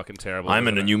looks fucking terrible. I'm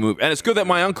in a new movie. And it's good that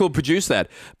my uncle produced that.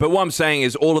 But what I'm saying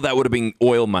is all of that would have been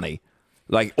oil money.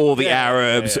 Like all the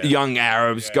Arabs, young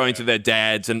Arabs going to their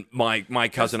dads, and my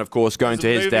cousin, of course, going to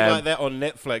his dad. Like that on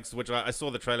Netflix, which I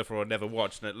saw the trailer for, I never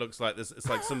watched, and it looks like this. It's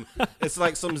like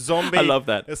some zombie. I love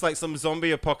that. It's like some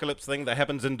zombie apocalypse thing that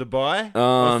happens in Dubai.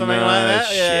 Oh, or something like that.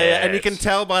 shit. Yeah, and you can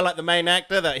tell by like the main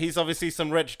actor that he's obviously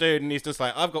some rich dude, and he's just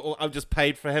like, I've just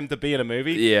paid for him to be in a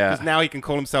movie. Yeah. Because now he can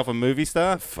call himself a movie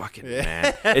star. Fucking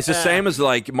man. It's the same as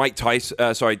like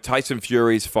Tyson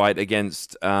Fury's fight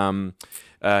against.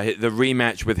 The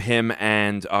rematch with him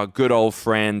and our good old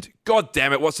friend, god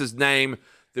damn it, what's his name?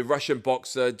 The Russian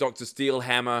boxer, Dr.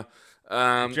 Steelhammer.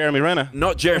 Jeremy Renner.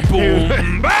 Not Jeremy.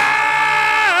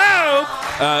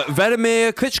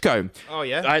 Vladimir Klitschko. Oh,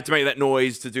 yeah? I had to make that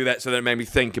noise to do that, so that it made me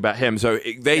think about him. So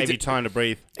they Gave you time to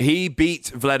breathe. He beat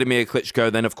Vladimir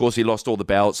Klitschko, then of course he lost all the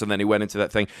belts, and then he went into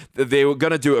that thing. They were going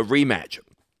to do a rematch.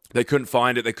 They couldn't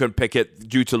find it. They couldn't pick it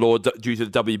due to the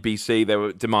WBC. They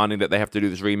were demanding that they have to do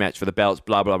this rematch for the belts,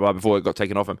 blah, blah, blah, before it got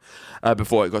taken off him,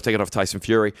 before it got taken off Tyson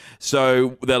Fury.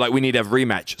 So they're like, we need to have a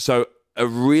rematch. So a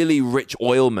really rich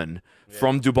oilman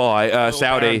from Dubai,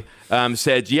 Saudi,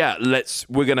 said,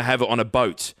 we're going to have it on a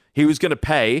boat. He was going to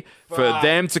pay for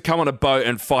them to come on a boat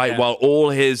and fight while all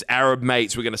his Arab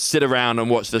mates were going to sit around and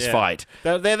watch this fight.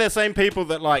 They're the same people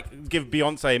that like give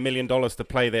Beyonce $1 million to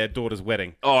play their daughter's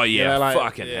wedding. Oh yeah, You know, like,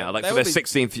 fucking hell! Like that for would their be-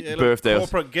 16th birthday.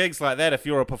 Corporate gigs like that. If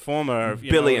you're a performer,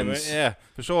 Billions. Yeah,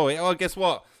 for sure. Oh, guess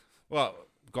what? Well,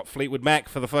 got Fleetwood Mac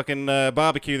for the fucking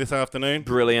barbecue this afternoon.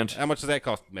 Brilliant. How much does that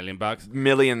cost? $1 million.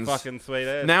 Millions. Fucking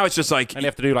sweet. Now it's just like And you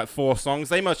have to do like 4 songs.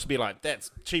 They must be like,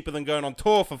 that's cheaper than going on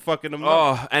tour for fucking a month.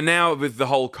 Oh, and now with the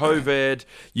whole COVID,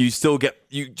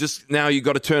 you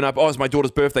got to turn up. Oh, it's my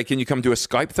daughter's birthday. Can you come do a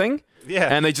Skype thing?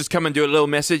 Yeah. And they just come and do a little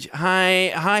message.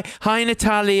 Hi,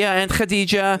 Natalia and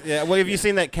Khadija. Yeah, well, have you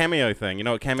seen that Cameo thing? You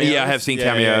know what Cameo is? Yeah, I have seen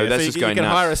Cameo. That's so just you going can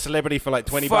nuts. hire a celebrity for like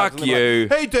 $20. Fuck and they're you.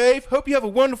 Like, hey, Dave, hope you have a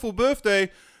wonderful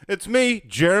birthday. It's me,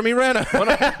 Jeremy Renner.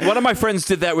 One of my friends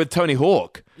did that with Tony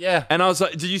Hawk. Yeah. And I was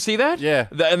like, did you see that? Yeah.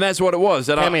 And that's what it was.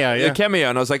 And Cameo, yeah. Cameo.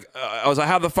 And I was like,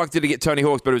 how the fuck did he get Tony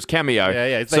Hawk's? But it was Cameo.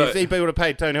 Yeah. So, They would have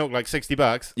paid Tony Hawk like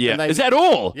 $60. yeah. And they- Is that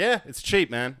all? Yeah, it's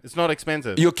cheap, man. It's not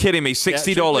expensive. You're kidding me. Yeah,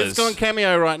 $60. let's go on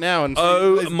Cameo right now and see,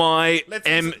 Oh my let's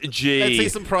MG. Let's see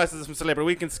some prices from celebrity.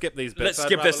 We can skip these bits. Let's I'd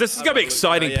skip this. rather- This is gonna be I'd rather-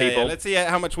 exciting, yeah, people. Yeah. Let's see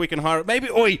how much we can hire. Maybe,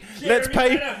 let's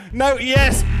pay. No,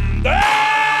 yes.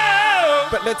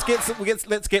 But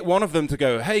let's get one of them to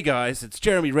go, hey guys, it's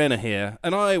Jeremy Renner here,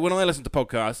 and when I listen to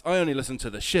podcasts, I only listen to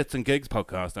the Shits and Gigs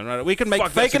podcast. And we can make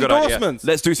Fuck, fake that's a good idea. endorsements.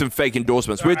 Let's do some fake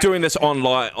endorsements. We're doing this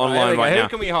online right now. Who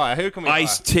can we hire?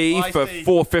 Ice-T for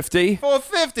 $4.50.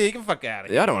 $4.50. Get the fuck out of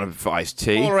here. Yeah, I don't want to for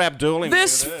Ice-T. Paula Abdul.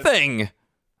 This thing.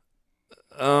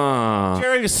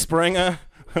 Jerry Springer.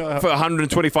 For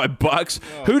 $125.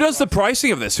 Who does the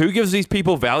pricing of this? Who gives these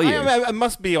people value? It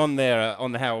must be on there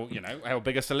on how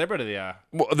big a celebrity they are.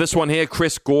 Well, this one here,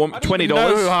 Chris Gorm, $20. I don't even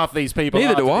know who half these people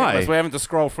Neither are. do I. We're having to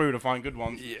scroll through to find good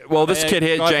ones. Well, this kid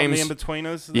here, guy James. from the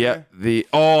In-Betweeners. Yeah.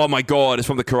 Oh my God, it's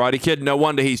from the Karate Kid. No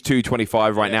wonder he's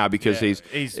 $225 right now because he's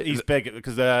big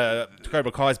because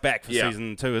Cobra Kai's back for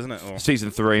season 2, isn't it? Or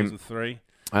season 3. Season 3.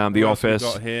 The Who else Office. we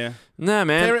got here? Nah,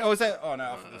 man. Is that? Oh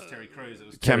no, it was Terry Crews. It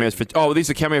was Cameos for. Oh, these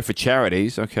are cameo for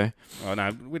charities. Okay. Oh no,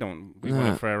 we don't. We want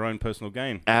it for our own personal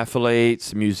gain.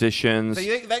 Athletes, musicians.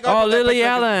 So that guy Lily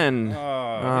Allen.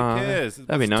 Oh, who cares?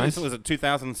 That'd be nice. Was it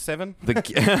 2007? The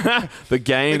game. That'd be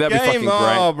game. fucking great.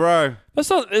 Oh, bro.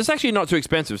 It's actually not too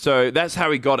expensive. So that's how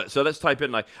he got it. So let's type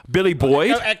in like Billy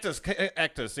Boyd. Go actors. See at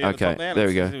the Okay, top there we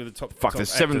Let's go. see who the top Fuck,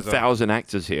 there's actors are. 7,000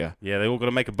 actors here. Yeah, they all got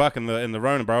to make a buck in the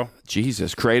Rona, bro.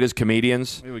 Jesus, creators,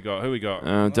 comedians. Who we got?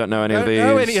 Don't know any of these. Don't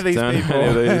know any of these Don't know people.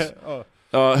 any of these.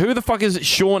 Oh. Who the fuck is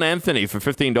Sean Anthony for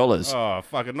 $15? Oh,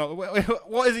 fucking not.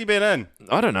 What has he been in?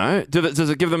 I don't know. Does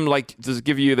it give them does it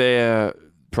give you their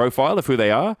profile of who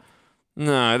they are?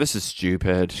 No, this is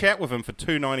stupid. Chat with him for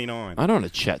 $2.99. I don't want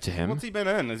to chat to him. What's he been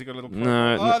in? Has he got a little?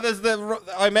 No. Oh,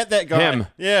 I met that guy. Him?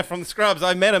 Yeah, from the Scrubs.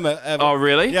 I met him at. Oh,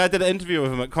 really? Yeah, I did an interview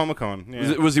with him at Comic-Con.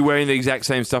 Yeah. Was he wearing the exact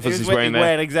same stuff as he's wearing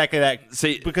there? exactly that.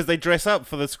 See- because they dress up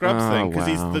for the Scrubs thing. Because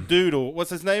he's wow. the dude, or what's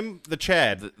his name? The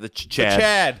Chad. The The Chad.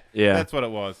 Chad. Yeah. That's what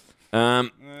it was.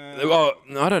 Well,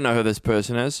 I don't know who this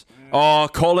person is. Oh,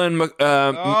 Colin yeah.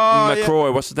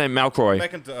 McCroy. What's his name?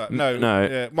 Malcroy. No.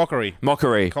 No. Mockery.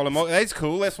 Mockery. Colin Mockery. That's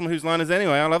cool. That's from Whose Line Is It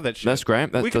Anyway? I love that shit. That's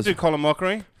great. We could do Colin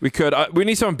Mockery. We could. We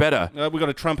need someone better. We got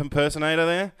a Trump impersonator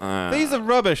there. These are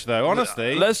rubbish, though.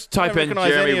 Honestly. Let's type I don't in recognise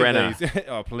Jeremy any of Renner. these.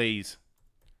 Oh, please.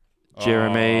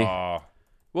 Jeremy. Oh.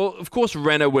 Well, of course,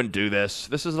 Renner wouldn't do this.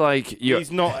 This is like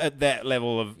He's not at that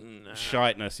level of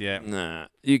shiteness yet. Nah,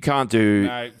 you can't do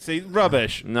No, see,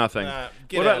 rubbish. nothing.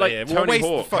 Get What out about of like here. We'll Tony waste the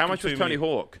Hawk? How fucking much was 2 Tony minutes.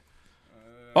 Hawk?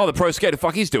 Oh, the pro skater.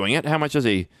 Fuck, he's doing it. How much is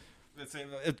he?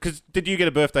 Because did you get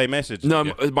a birthday message? No,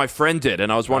 Did you? my friend did, and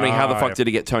I was wondering how the fuck yeah. did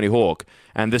he get Tony Hawk?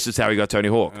 And this is how he got Tony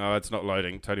Hawk. Oh, it's not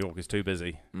loading. Tony Hawk is too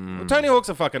busy. Well, Tony Hawk's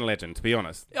a fucking legend, to be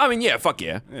honest. I mean, yeah, fuck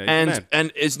yeah. Yeah, he's the man.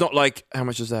 And it's not like how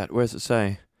much is that? Where does it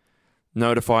say?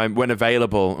 Notify when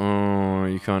available. Oh,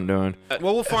 you can't do it.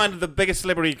 Well, we'll find the biggest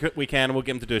celebrity we can, and we'll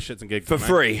get him to do shits and gigs For mate.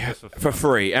 free. Just For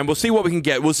free. And we'll see what we can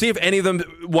get. We'll see if any of them.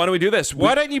 Why don't we do this?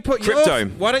 Why don't you put Crypto.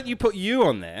 Why don't you put you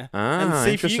on there and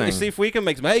see interesting. if we can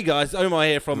make some? Hey guys, Omar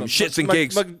here from Shits and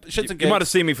Gigs. Shits and Gigs. You might have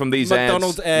seen me from these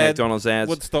McDonald's ads. ad, McDonald's ads.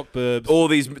 Woodstock Burbs. All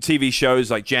these TV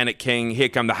shows like Janet King, Here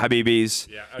Come the Habibis,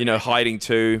 Yeah, you know, okay. Hiding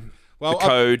Too, Well, The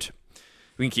Code.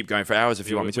 We can keep going for hours if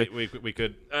you want me to. We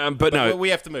could. But no, we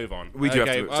have to move on. we do have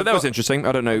to. Okay, Move. So I've that was got- interesting.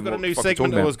 I don't know We've got a what new the fuck we're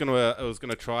segment talking I about. was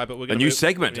gonna try, but we're gonna new move,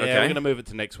 segment, Yeah, okay. we're gonna move it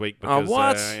to next week. Because,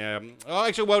 what? Oh,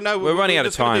 actually, well, no, We're running out of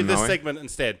just gonna time, Do this are we? segment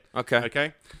instead. Okay.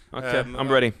 Okay. I'm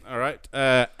ready. All right.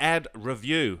 Ad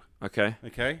review. Okay.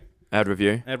 Okay. Ad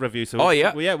review. Ad review. So Oh,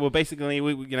 yeah. Well, basically,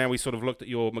 we sort of looked at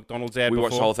your McDonald's ad. We watched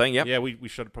the before. whole thing, yep. Yeah, we probably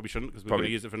shouldn't because we're Probably. going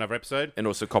to use it for another episode. And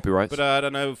also copyrights. But I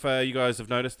don't know if you guys have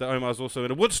noticed that Omar's also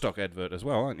in a Woodstock advert as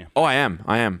well, aren't you? Oh, I am.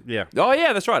 Yeah. Oh,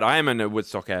 yeah, that's right. I am in a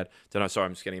Woodstock ad. Don't know. Sorry,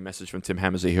 I'm just getting a message from Tim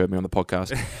Hammersy who heard me on the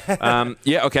podcast.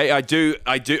 Yeah, okay. I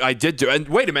did do. And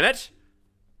wait a minute.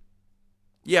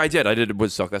 Yeah, I did a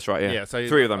Woodstock. That's right. Yeah. So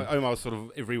 3 of them. Omar's sort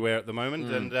of everywhere at the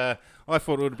moment, and I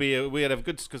thought it would be we'd have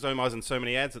good because Omar's in so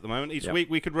many ads at the moment. Each Yep. week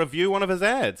we could review one of his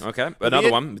ads. Okay, But another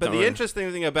the, one. But Don't the worry.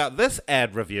 interesting thing about this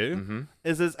ad review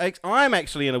is I'm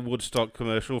actually in a Woodstock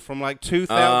commercial from like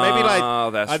 2000, maybe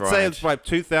like that's I'd right. say it's like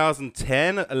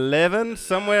 2010, 11,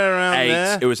 somewhere around 8.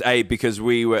 there. It was 8 because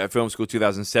we were at Film School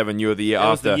 2007. You were the year It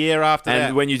was after. the year after and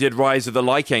that. when you did Rise of the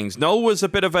Lycans, Noel was a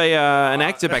bit of a an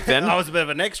actor back then. I was a bit of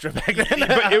an extra back then.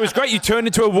 But it was great. You turned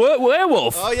into a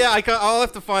werewolf. Oh yeah, I'll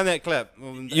have to find that clip.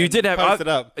 You did have post it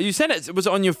up. You sent it. Was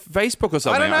it on your Facebook or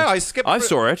something? I don't know. I skipped. I through,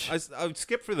 saw it. I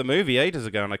skipped through the movie ages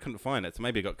ago and I couldn't find it, so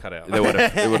maybe it got cut out. It would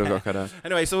have got cut out.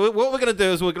 Anyway, so what we're going to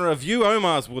do is we're going to review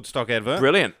Omar's Woodstock advert.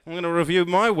 Brilliant. I'm going to review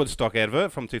my Woodstock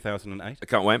advert from 2008. I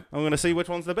can't wait. I'm going to see which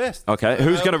one's the best. Okay,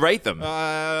 who's going to rate them?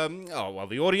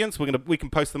 The audience. We can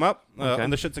post them up on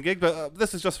the Shits and Gigs, but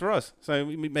this is just for us. So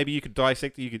maybe you could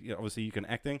dissect. Obviously you can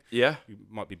acting. Yeah. You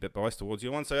might be a bit biased towards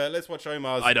your one. So let's watch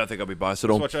Omar's. I don't think I'll be biased at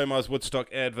all. Let's watch Omar's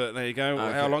Woodstock advert. There you go.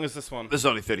 Okay. How long is this one? This is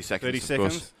only 30 seconds. 30 of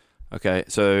seconds. course. Okay,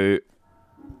 so.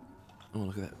 Oh,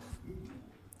 look at that.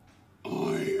 I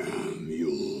am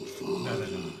your father.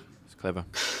 It's clever.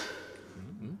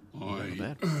 I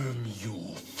am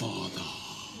your father.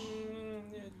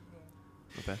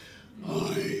 Not bad. I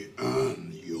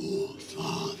am your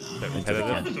father.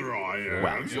 Repetitive. I am.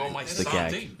 Wow. You're my The son.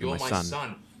 gag. You're my my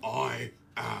son. I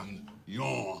am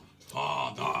your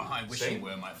father. I wish you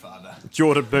were my father.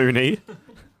 Jordan Booney.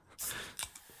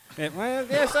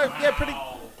 Pretty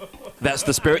That's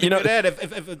the spirit. You know, good ad.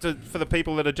 If for the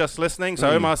people that are just listening, so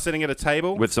Omar's sitting at a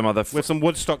table with some other. with some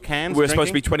Woodstock cans. We're supposed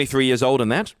to be 23 years old in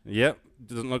that. Yep.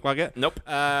 Doesn't look like it. Nope.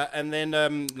 And then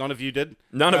none of you did.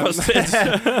 None of us did.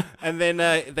 And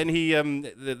then he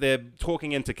they're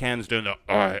talking into cans doing the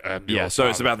I am your Yeah, so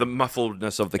it's father. about the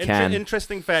muffledness of the can.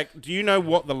 Interesting fact. Do you know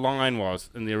what the line was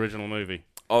in the original movie?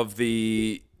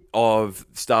 Of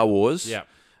Star Wars. Yeah.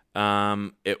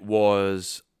 It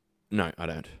was. No, I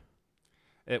don't.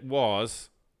 It was.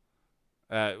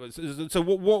 So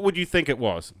what would you think it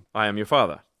was? I am your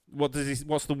father.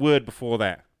 What's the word before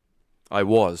that? I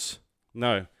was.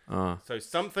 No. So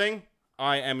something.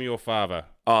 I am your father.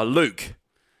 Oh, Luke.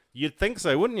 You'd think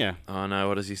so, wouldn't you? Oh no,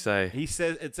 what does he say? He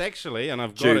says it's actually, and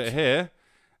I've got Duke. it here.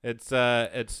 It's.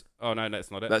 Oh no,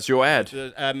 that's not it. That's your ad.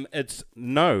 It's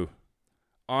no.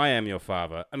 I am your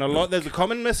father, and there's a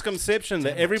common misconception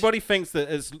that everybody thinks that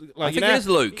it's like. I think it is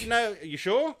Luke. Are you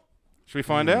sure? Should we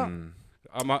find out?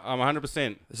 I'm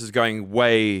 100%. This is going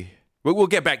way. We'll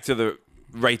get back to the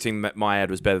rating that my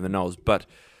ad was better than Noel's, but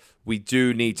we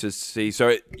do need to see.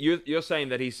 So you're saying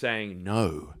that he's saying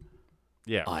no.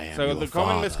 Yeah. I am so your the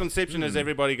common father. misconception is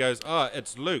everybody goes, "Oh,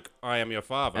 it's Luke. I am your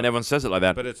father," And everyone says it like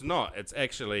that. but it's not. It's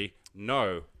actually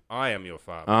no. I am your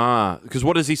father. Because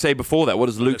what does he say before that? What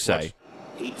does Luke Let's say? watch.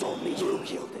 He told me you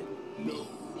killed him. No.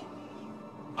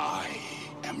 I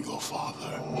am your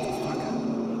father.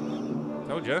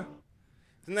 Told you.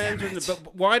 Isn't that interesting?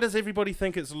 But why does everybody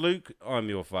think it's Luke? I'm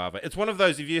your father. It's one of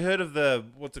those. Have you heard of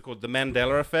what's it called? The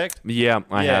Mandela effect. Yeah,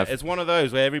 I have. It's one of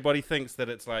those where everybody thinks that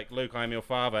it's like Luke, I'm your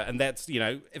father, and that's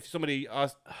if somebody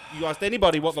asked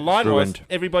anybody what the line Ruined. was,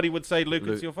 everybody would say Luke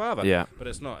is your father. Yeah. But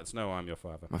it's not. It's no, I'm your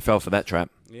father. I fell for that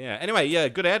trap. Yeah. Anyway,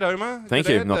 good ad, Omar. Thank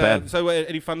Good you, ad. not bad. So,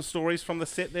 any fun stories from the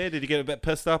set there? Did you get a bit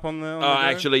pissed up on the? Oh,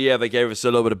 actually, yeah, they gave us a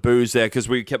little bit of booze there because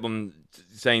we kept on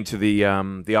saying to the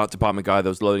art department guy that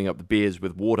was loading up the beers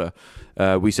with water.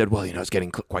 We said, well, it's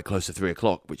getting quite close to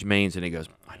 3:00, which means, and he goes,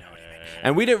 I know what you mean.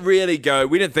 And we didn't really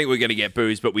we didn't think we were going to get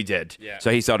booze, but we did. Yeah.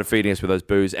 So he started feeding us with those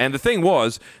booze. And the thing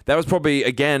was, that was probably,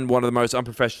 again, one of the most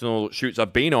unprofessional shoots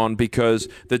I've been on because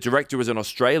the director was in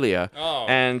Australia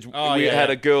and we had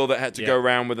a girl that had to go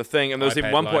around with a thing. And there was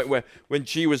even one point where when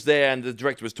she was there and the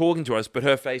director was talking to us, but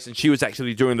her face, and she was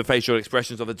actually doing the facial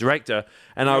expressions of the director.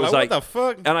 And I was like, what the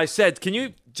fuck? And I said, can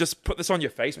you just put this on your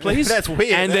face, please? That's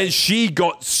weird. And then she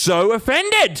got so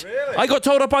offended. Really? I got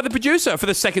told off by the producer for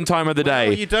the second time of the day.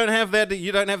 Well, you don't have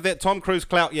that Tom Cruise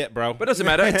clout yet, bro. But it doesn't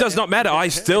matter. It does not matter. I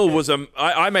still was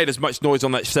I made as much noise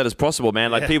on that set as possible,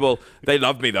 man. Like people, they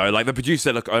loved me though. Like the producer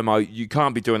said, "Look, Omar, you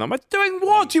can't be doing that." I'm like, doing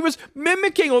what? He was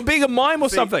mimicking or being a mime or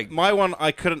something. My one,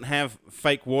 I couldn't have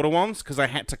fake water ones because I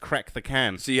had to crack the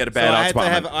can. So you had a bad art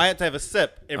department. I had to have a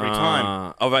sip every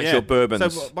time of actual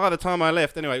bourbons. So by the time I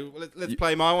left, anyway, let's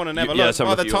play my one and have a yeah, look. so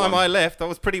By the with you time on. I left, I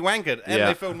was pretty wankered, and Yeah.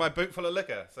 they filled my boot full of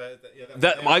liquor. So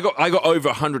I got over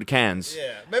 100 cans.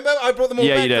 Yeah, remember I brought them all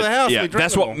Yeah, back you did. to the house. Yeah, and we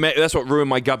drank that's what ruined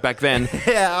my gut back then.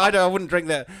 Yeah, I wouldn't drink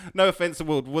that. No offense to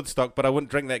Woodstock, but I wouldn't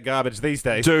drink that garbage these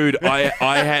days. Dude, I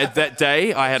had that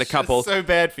day. I had a couple. It's so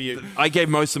bad for you. I gave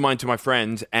most of mine to my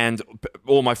friends and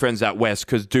all my friends out west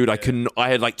because, dude, I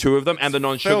had like 2 of them and the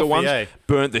non-sugar filthy, ones eh?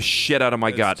 burnt the shit out of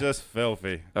my gut. It's just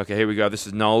filthy. Okay, here we go. This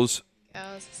is Noel's.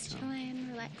 Girls just chilling,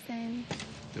 relaxing.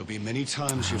 There'll be many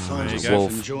times you find you yourself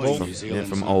go. enjoying From- New yeah, Zealand's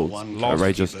from number old. one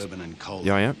Outrageous. bourbon and cola.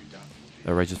 Yeah.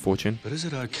 Outrageous Fortune. But is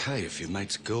it okay if your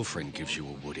mate's girlfriend gives you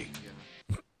a woody?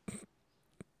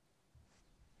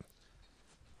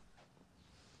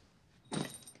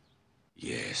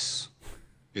 Yes,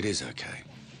 it is okay.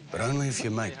 But only if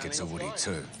your mate gets a woody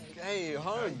too. Hey,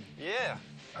 home. Yeah.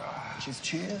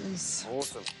 Cheers.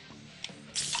 Awesome.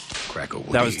 Crack a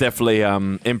woody. That was definitely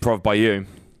improv by you.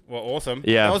 Well, awesome.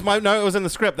 Yeah. That was it was in the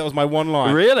script. That was my one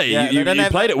line. Really? Yeah, You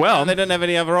played it well. They didn't have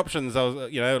any other options. I was,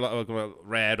 like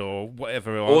Rad or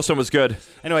whatever. Awesome was good.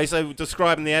 Anyway, so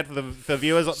describing the ad for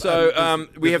viewers. So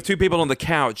we have two people on the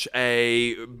couch,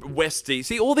 a Westie.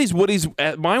 See, all these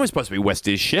Woodies, mine was supposed to be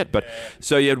Westie as shit, but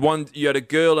so you had a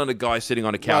girl and a guy sitting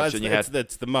on a couch, and you had...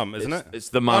 It's the mum, isn't it? It's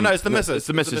the mum. Oh, no, it's the missus. It's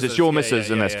the missus. It's your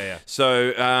missus in this. Yeah.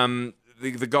 So...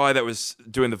 The guy that was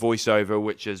doing the voiceover,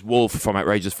 which is Wolf from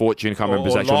Outrageous Fortune, I can't remember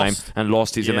his actual name, and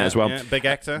Lost, he's in there as well. Yeah, big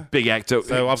actor.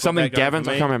 So I've something Gavin,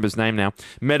 I can't remember his name now.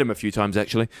 Met him a few times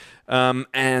actually.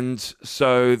 And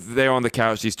so they're on the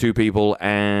couch, these two people,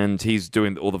 and he's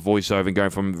doing all the voiceover and going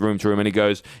from room to room, and he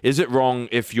goes, "Is it wrong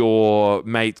if your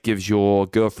mate gives your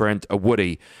girlfriend a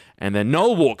Woody?" And then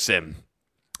Noel walks in.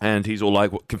 And he's all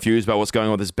like confused about what's going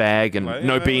on with his bag and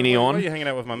no beanie on. Why are you hanging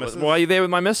out with my missus? Why are you there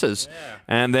with my missus? Yeah.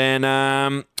 And then...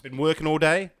 been working all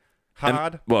day?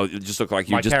 Hard? Well, it just looked like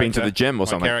you'd just been to the gym or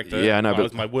something. Yeah, I know. But it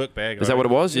was my work bag. Is that what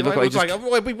it was? You look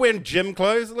like we wearing gym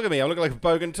clothes. Look at me. I look like a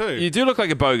bogan too. You do look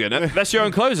like a bogan. That's your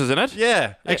own clothes, isn't it?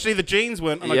 Yeah. Actually, the jeans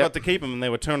weren't, and I got to keep them, and they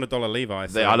were $200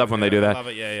 Levi's. So, I love when they do that. I love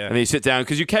it, yeah. And then you sit down,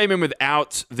 because you came in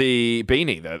without the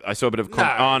beanie. Though. I saw a bit of...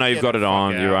 no, you've got it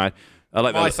on. You're right. I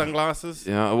like my sunglasses.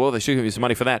 Yeah, well, they should give you some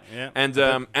money for that. Yeah. And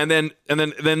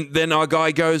then our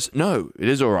guy goes, "No, it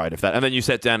is all right if that." And then you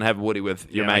sit down and have a Woody with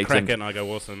your mate. I crack it and I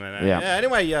go, "Awesome, man." Yeah.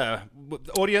 Anyway,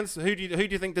 audience, who do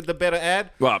you think did the better ad?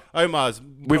 Well, Omar's.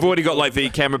 We've already got like the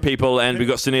camera people, and we've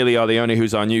got Sunili Alione,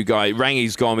 who's our new guy.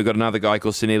 Rangi's gone. We've got another guy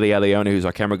called Sunili Alione, who's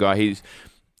our camera guy. He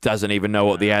doesn't even know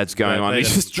what the ad's going on.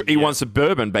 He wants a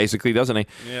bourbon, basically, doesn't he?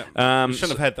 Yeah. You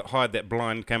shouldn't have hired that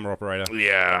blind camera operator.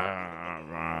 Yeah.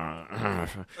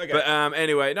 Okay. But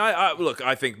anyway, no. Look,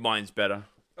 I think mine's better.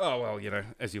 Oh well,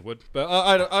 as you would. But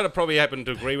I'd probably happen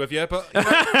to agree with you. But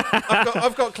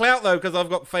I've got clout though, because I've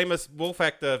got famous Wolf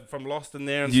actor from Lost in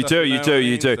there. And you stuff,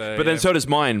 do. So, but then so does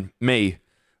mine. Me.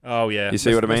 Oh yeah. You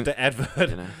see what I mean? Mr.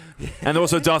 Advert. And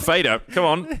also Darth Vader. Come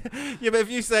on. Yeah, but if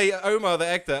you say Omar the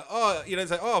actor, you don't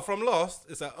say from Lost.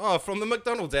 It's like from the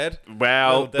McDonald's ad.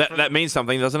 Well, that means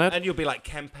something, doesn't it? And you'll be like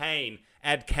campaign.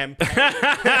 Ad campaign.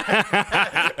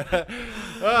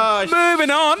 Moving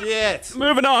on. Yes.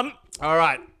 Moving on. All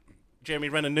right. Jeremy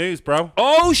Renner news, bro.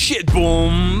 Oh shit!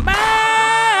 Boom.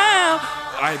 I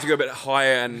have to go a bit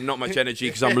higher and not much energy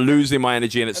because I'm losing my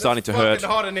energy and it's starting to hurt. It's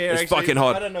fucking hot in here. It's fucking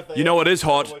hot. You know what is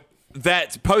hot?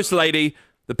 That post lady.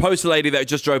 The post lady that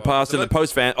just drove past and the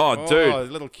post van. Oh, dude. Oh,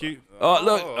 little cute. Oh,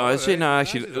 look.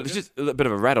 Actually, there's just a bit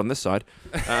of a rat on this side.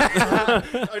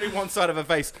 Only one side of her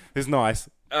face is nice.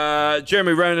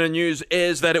 Jeremy Renner news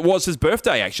is that it was his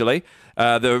birthday, actually.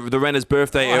 The Renner's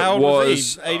birthday. How old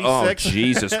was he? 86? Oh,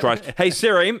 Jesus Christ. Hey,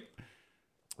 Siri.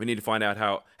 We need to find out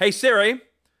how. Hey, Siri.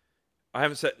 I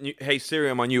haven't set Hey, Siri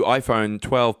on my new iPhone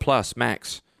 12 Plus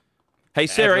Max. Hey,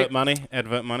 Siri.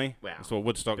 Advert money. Wow. That's what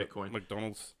Woodstock Bitcoin.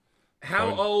 McDonald's.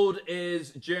 How old is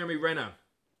Jeremy Renner?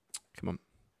 Come on.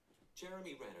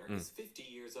 Jeremy Renner is 50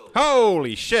 years old.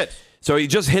 Holy shit. So he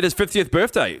just hit his 50th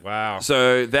birthday. Wow.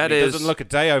 So he doesn't look a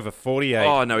day over 48.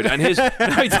 Oh, no. And no, he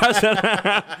doesn't.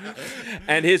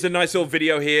 And here's a nice little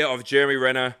video here of Jeremy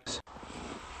Renner.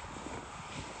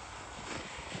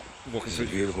 It's a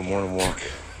beautiful morning walk.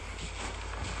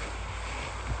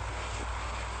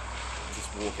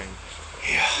 Just walking.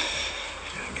 Yeah.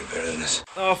 Better than this.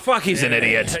 Oh, fuck, he's an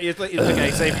idiot.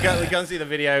 Okay, so if you go and see the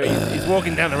video, he's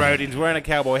walking down the road, he's wearing a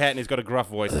cowboy hat, and he's got a gruff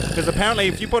voice. Because apparently,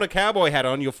 if you put a cowboy hat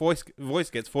on, your voice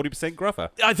gets 40% gruffer.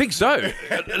 I think so.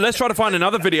 Let's try to find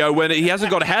another video when he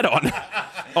hasn't got a hat on.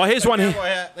 Oh, here's one here.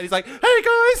 And he's like, hey,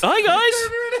 guys. Hi, guys.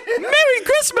 Merry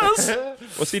Christmas.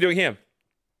 What's he doing here?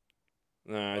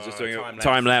 No, he's just doing a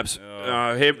time lapse.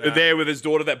 There with his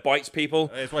daughter that bites people.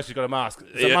 That's why she's got a mask.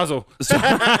 It's a muzzle.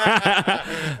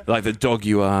 Like the dog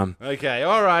you are. Okay,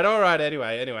 all right.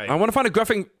 Anyway. I want to find a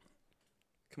gruffing...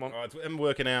 Come on. Oh, it's him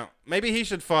working out. Maybe he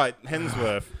should fight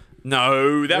Hemsworth.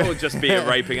 No, that would just be a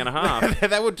raping and a half.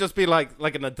 That would just be like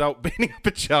an adult beating up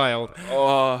a child.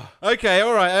 Oh. Okay,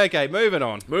 all right. Okay, moving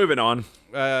on.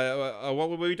 What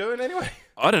were we doing anyway?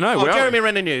 I don't know. Jeremy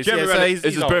Renner news. Jeremy Renner, it's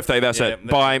his birthday, that's it.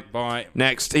 Bye.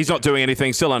 Next. He's not doing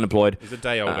anything, still unemployed. He's a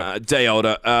day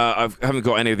older. I haven't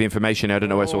got any of the information. I don't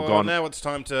know where it's all gone. Now it's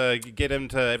time to get him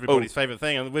to everybody's favourite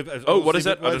thing. And what is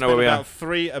it? I don't know where we are.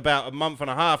 About a month and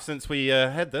a half since we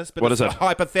had this. But what is it? A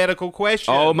hypothetical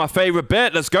question. Oh, my favourite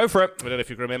bit. Let's go for it. I don't know if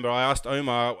you can remember. I asked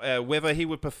Omar whether he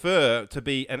would prefer to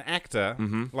be an actor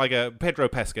like a Pedro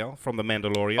Pascal from The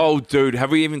Mandalorian. Oh, dude. Have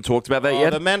we even talked about that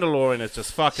yet? The Mandalorian is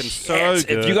just fucking so good.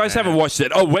 If you guys haven't watched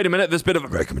it, wait a minute, there's a bit of a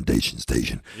recommendation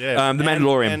station. Yeah. The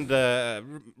Mandalorian.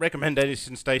 And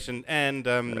recommendation station and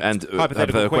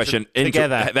hypothetical question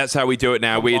together. That's how we do it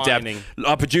now. We adapt.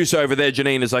 Our producer over there,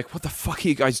 Janine, is like, what the fuck are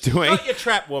you guys doing? Shut your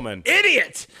trap, woman.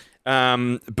 Idiot!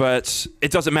 But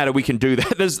it doesn't matter. We can do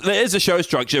that. There is a show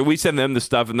structure. We send them the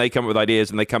stuff, and they come up with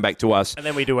ideas, and they come back to us. And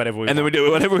then we do whatever we want. And then we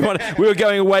do whatever we want. We were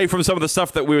going away from some of the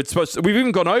stuff that we were supposed to. We've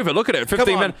even gone over. Look at it.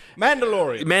 15 minutes.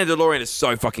 Mandalorian is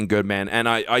so fucking good, man. And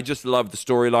I just love the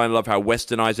storyline. I love how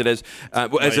westernized it is.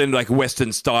 As in, like,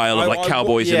 Western style of, like,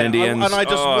 cowboys and Indians. And I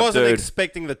just wasn't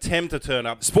expecting the Tem to turn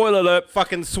up. Spoiler alert.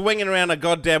 Fucking swinging around a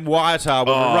goddamn wire tar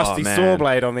with a rusty saw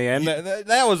blade on the end.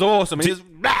 That was awesome.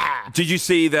 Did you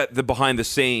see that the behind the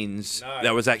scenes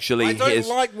that was actually I don't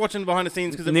like watching behind the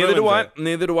scenes because neither do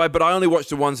I, but I only watch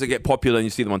the ones that get popular and you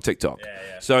see them on TikTok.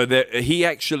 Yeah. So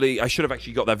I should have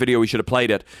actually got that video. We should have played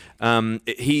it.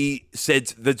 He said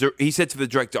to the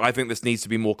director, I think this needs to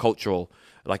be more cultural,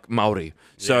 like Maori.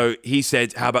 So he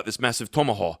said, how about this massive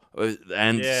tomahawk? They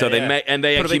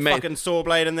actually made fucking saw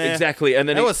blade in there. Exactly. And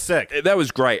then that was sick. That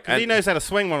was great. And he knows how to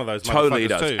swing one of those. Totally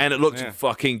does. Too. And it looks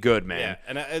fucking good, man. Yeah.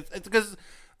 And it's because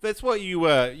that's what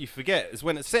you forget is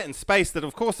when it's set in space that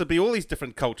of course there'd be all these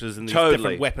different cultures and these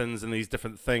different weapons and these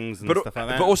different things and stuff like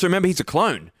that. But also remember, he's a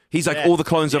clone. He's like all the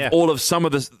clones of all of some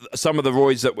of the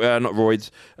roids that were not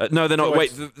roids. No, they're not.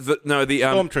 Wait, the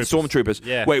stormtroopers.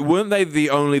 Yeah. Wait, weren't they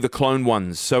the clone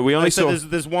ones? So we only saw.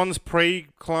 There's ones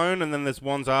pre-clone and then there's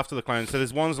ones after the clone. So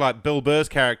there's ones like Bill Burr's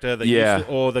character that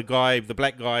or the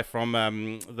black guy from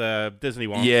the Disney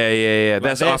one. Yeah. Like,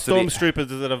 that's after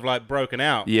stormtroopers that have like broken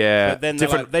out. Yeah. But then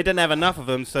they didn't have enough of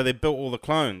them, so they built all the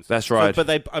clones. That's right. But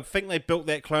I think they built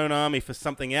that clone army for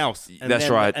something else. That's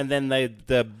right. And then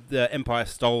the Empire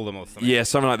stole them or something. Yeah,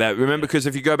 something like that. Remember, because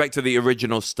if you go back to the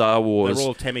original Star Wars... They're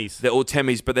all Temmies. They're all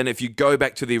Temmies, but then if you go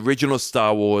back to the original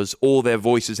Star Wars, all their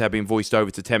voices have been voiced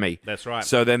over to Temmie. That's right.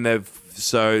 So then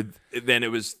it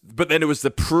was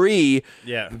the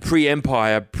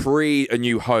pre-Empire, pre-A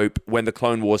New Hope when the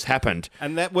Clone Wars happened.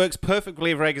 And that works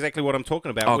perfectly for exactly what I'm talking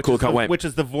about. Oh, cool, can't wait. Which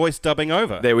is the voice dubbing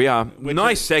over. There we are.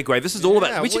 Nice segue. This is all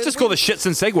about... We should just call the shits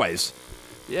and segues.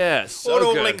 Yeah, so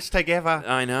all good. links together.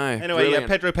 I know. Anyway,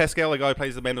 Pedro Pascal, the guy who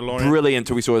plays the Mandalorian. Brilliant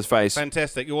until we saw his face.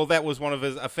 Fantastic. Well, that was one of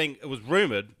his... I think it was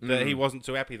rumoured that he wasn't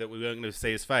too happy that we weren't going to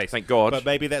see his face. Thank God. But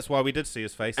maybe that's why we did see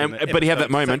his face. But he had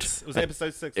that moment. 6. Was it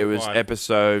episode 6? It was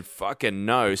episode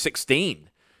 16.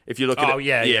 If you look at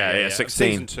it.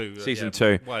 16. Season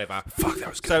 2. Whatever. Fuck, that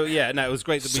was good. So, it was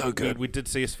great that we did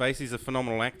see his face. He's a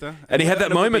phenomenal actor. And he had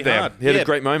that moment there. He had a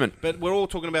great moment. But we're all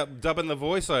talking about dubbing the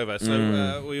voiceover.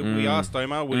 So we asked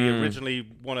Omar, would he originally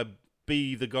want to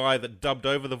be the guy that dubbed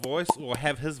over the voice or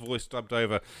have his voice dubbed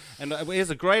over? And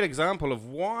here's a great example of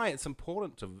why it's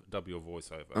important to dub your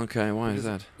voice over. Okay, why is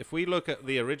that? If we look at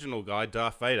the original guy,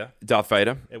 Darth Vader.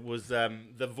 It was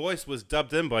the voice was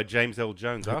dubbed in by James L.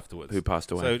 Jones afterwards. Who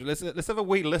passed away. So let's have a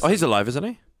wee listen. Oh, he's alive, isn't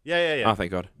he? Yeah. Oh,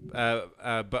 thank God.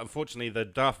 But unfortunately, the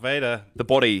Darth Vader,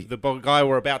 the guy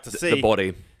we're about to see, the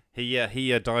body. He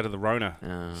died of the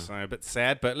Rona. So a bit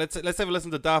sad. But let's have a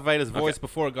listen to Darth Vader's voice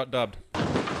before it got dubbed.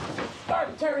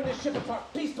 Start tearing this ship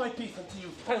apart piece by piece until you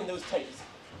find those tapes.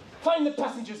 Find the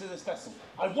passengers of this vessel.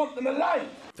 I want them alive.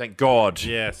 Thank God.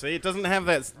 Yeah. See, it doesn't have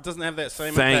that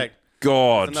same Thank impact.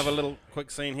 God. There's another little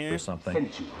quick scene here. I don't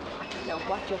know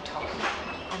what you're talking about.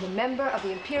 I'm a member of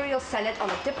the Imperial Senate on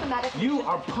a diplomatic... You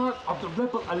are part of the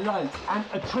Rebel Alliance and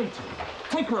a traitor.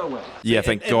 Take her away. Yeah,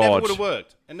 thank God. It never would have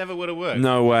worked. It never would have worked.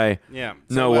 No way. Yeah.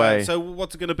 No way. So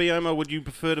what's it going to be, Omar? Would you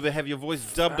prefer to have your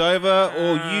voice dubbed over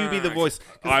or you be the voice?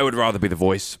 I would rather be the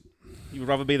voice. You would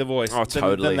rather be the voice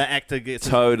totally. than the actor gets...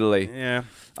 Totally. Yeah.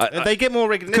 They get more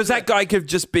recognition. Because that guy could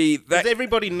just be... Because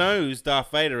everybody knows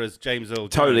Darth Vader as James Earl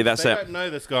Jones. Totally, that's they it. They don't know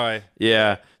this guy.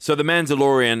 Yeah. So the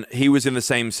Mandalorian, he was in the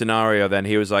same scenario then.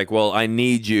 He was like, well, I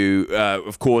need you,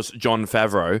 of course, Jon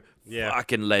Favreau,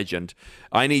 fucking legend.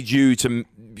 I need you to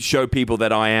show people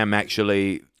that I am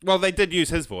actually... Well, they did use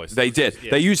his voice. They did. Yeah.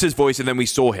 They used his voice, and then we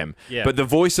saw him. Yeah. But the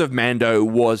voice of Mando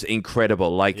was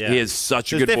incredible. Like, he has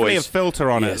such a good voice. There's definitely a filter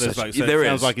on it. It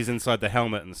sounds like he's inside the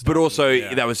helmet and stuff. But also,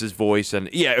 that was his voice. And,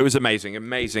 it was amazing.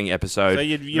 Amazing episode. So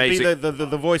you'd be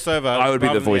the voiceover. I would be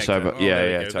the voiceover.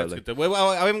 Totally. Well,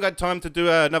 I haven't got time to do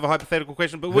another hypothetical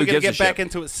question, but we're going to get back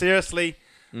into it seriously.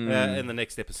 in the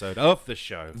next episode of the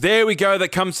show. There we go. That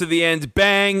comes to the end.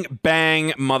 Bang,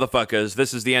 bang, motherfuckers.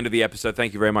 This is the end of the episode.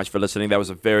 Thank you very much for listening. That was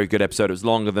a very good episode. It was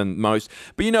longer than most.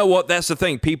 But you know what? That's the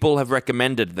thing. People have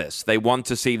recommended this. They want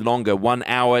to see longer. 1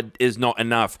 hour is not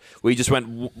enough. We just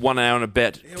went 1 hour and a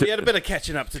bit. Yeah, we had a bit of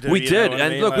catching up to do. We did.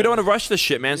 And look, we don't want to rush this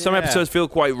shit, man. Some episodes feel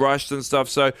quite rushed and stuff.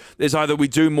 So there's either we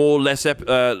do more, less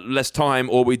time,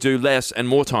 or we do less and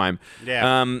more time.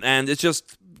 Yeah. And it's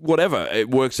just... whatever,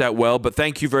 it works out well. But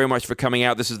thank you very much for coming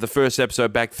out. This is the first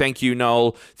episode back. Thank you,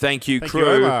 Noel. Thank you,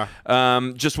 crew.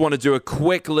 Just want to do a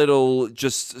quick little,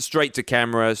 just straight to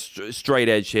camera, straight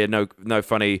edge here. No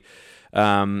funny,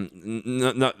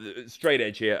 no, straight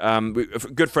edge here. A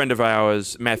good friend of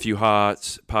ours, Matthew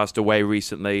Hart, passed away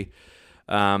recently.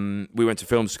 We went to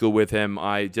film school with him.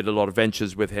 I did a lot of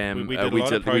ventures with him. We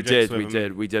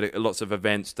did lots of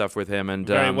event stuff with him, and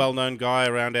very well-known guy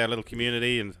around our little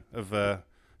community and of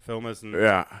filmers. And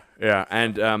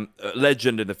and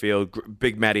legend in the field,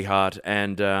 big Matty Hart,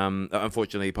 and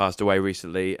unfortunately he passed away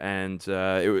recently, and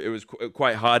it was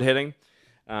quite hard hitting.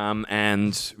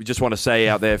 And we just want to say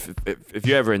out there, if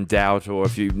you're ever in doubt or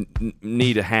if you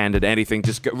need a hand at anything,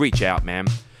 just reach out, man.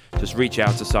 Just reach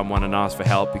out to someone and ask for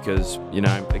help, because, you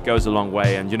know, it goes a long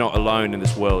way, and you're not alone in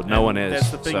this world. No one is.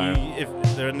 That's the thing. If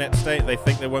they're in that state, they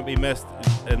think they won't be missed,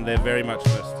 and they're very much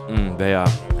missed. They are.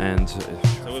 And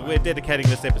so we're dedicating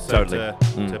this episode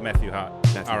to Matthew Hart.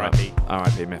 R.I.P.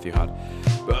 R.I.P. Matthew Hart.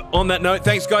 But on that note,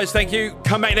 thanks, guys. Thank you.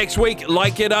 Come back next week.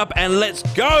 Like it up, and let's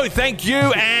go. Thank you,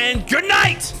 and good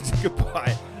night.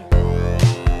 Goodbye.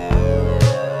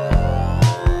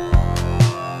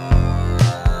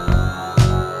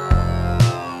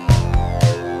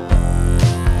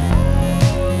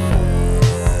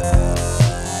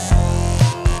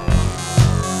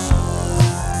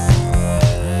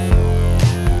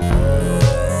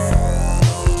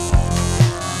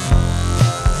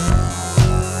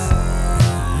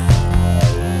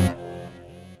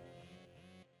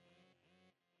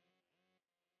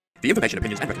 The information,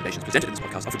 opinions, and recommendations presented in this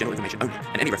podcast are for general information only,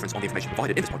 and any reference on the information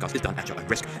provided in this podcast is done at your own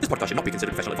risk. This podcast should not be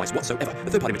considered professional advice whatsoever. The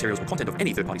third-party materials or content of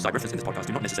any third-party site referenced in this podcast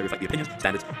do not necessarily reflect the opinions,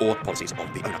 standards, or policies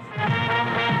of the owner.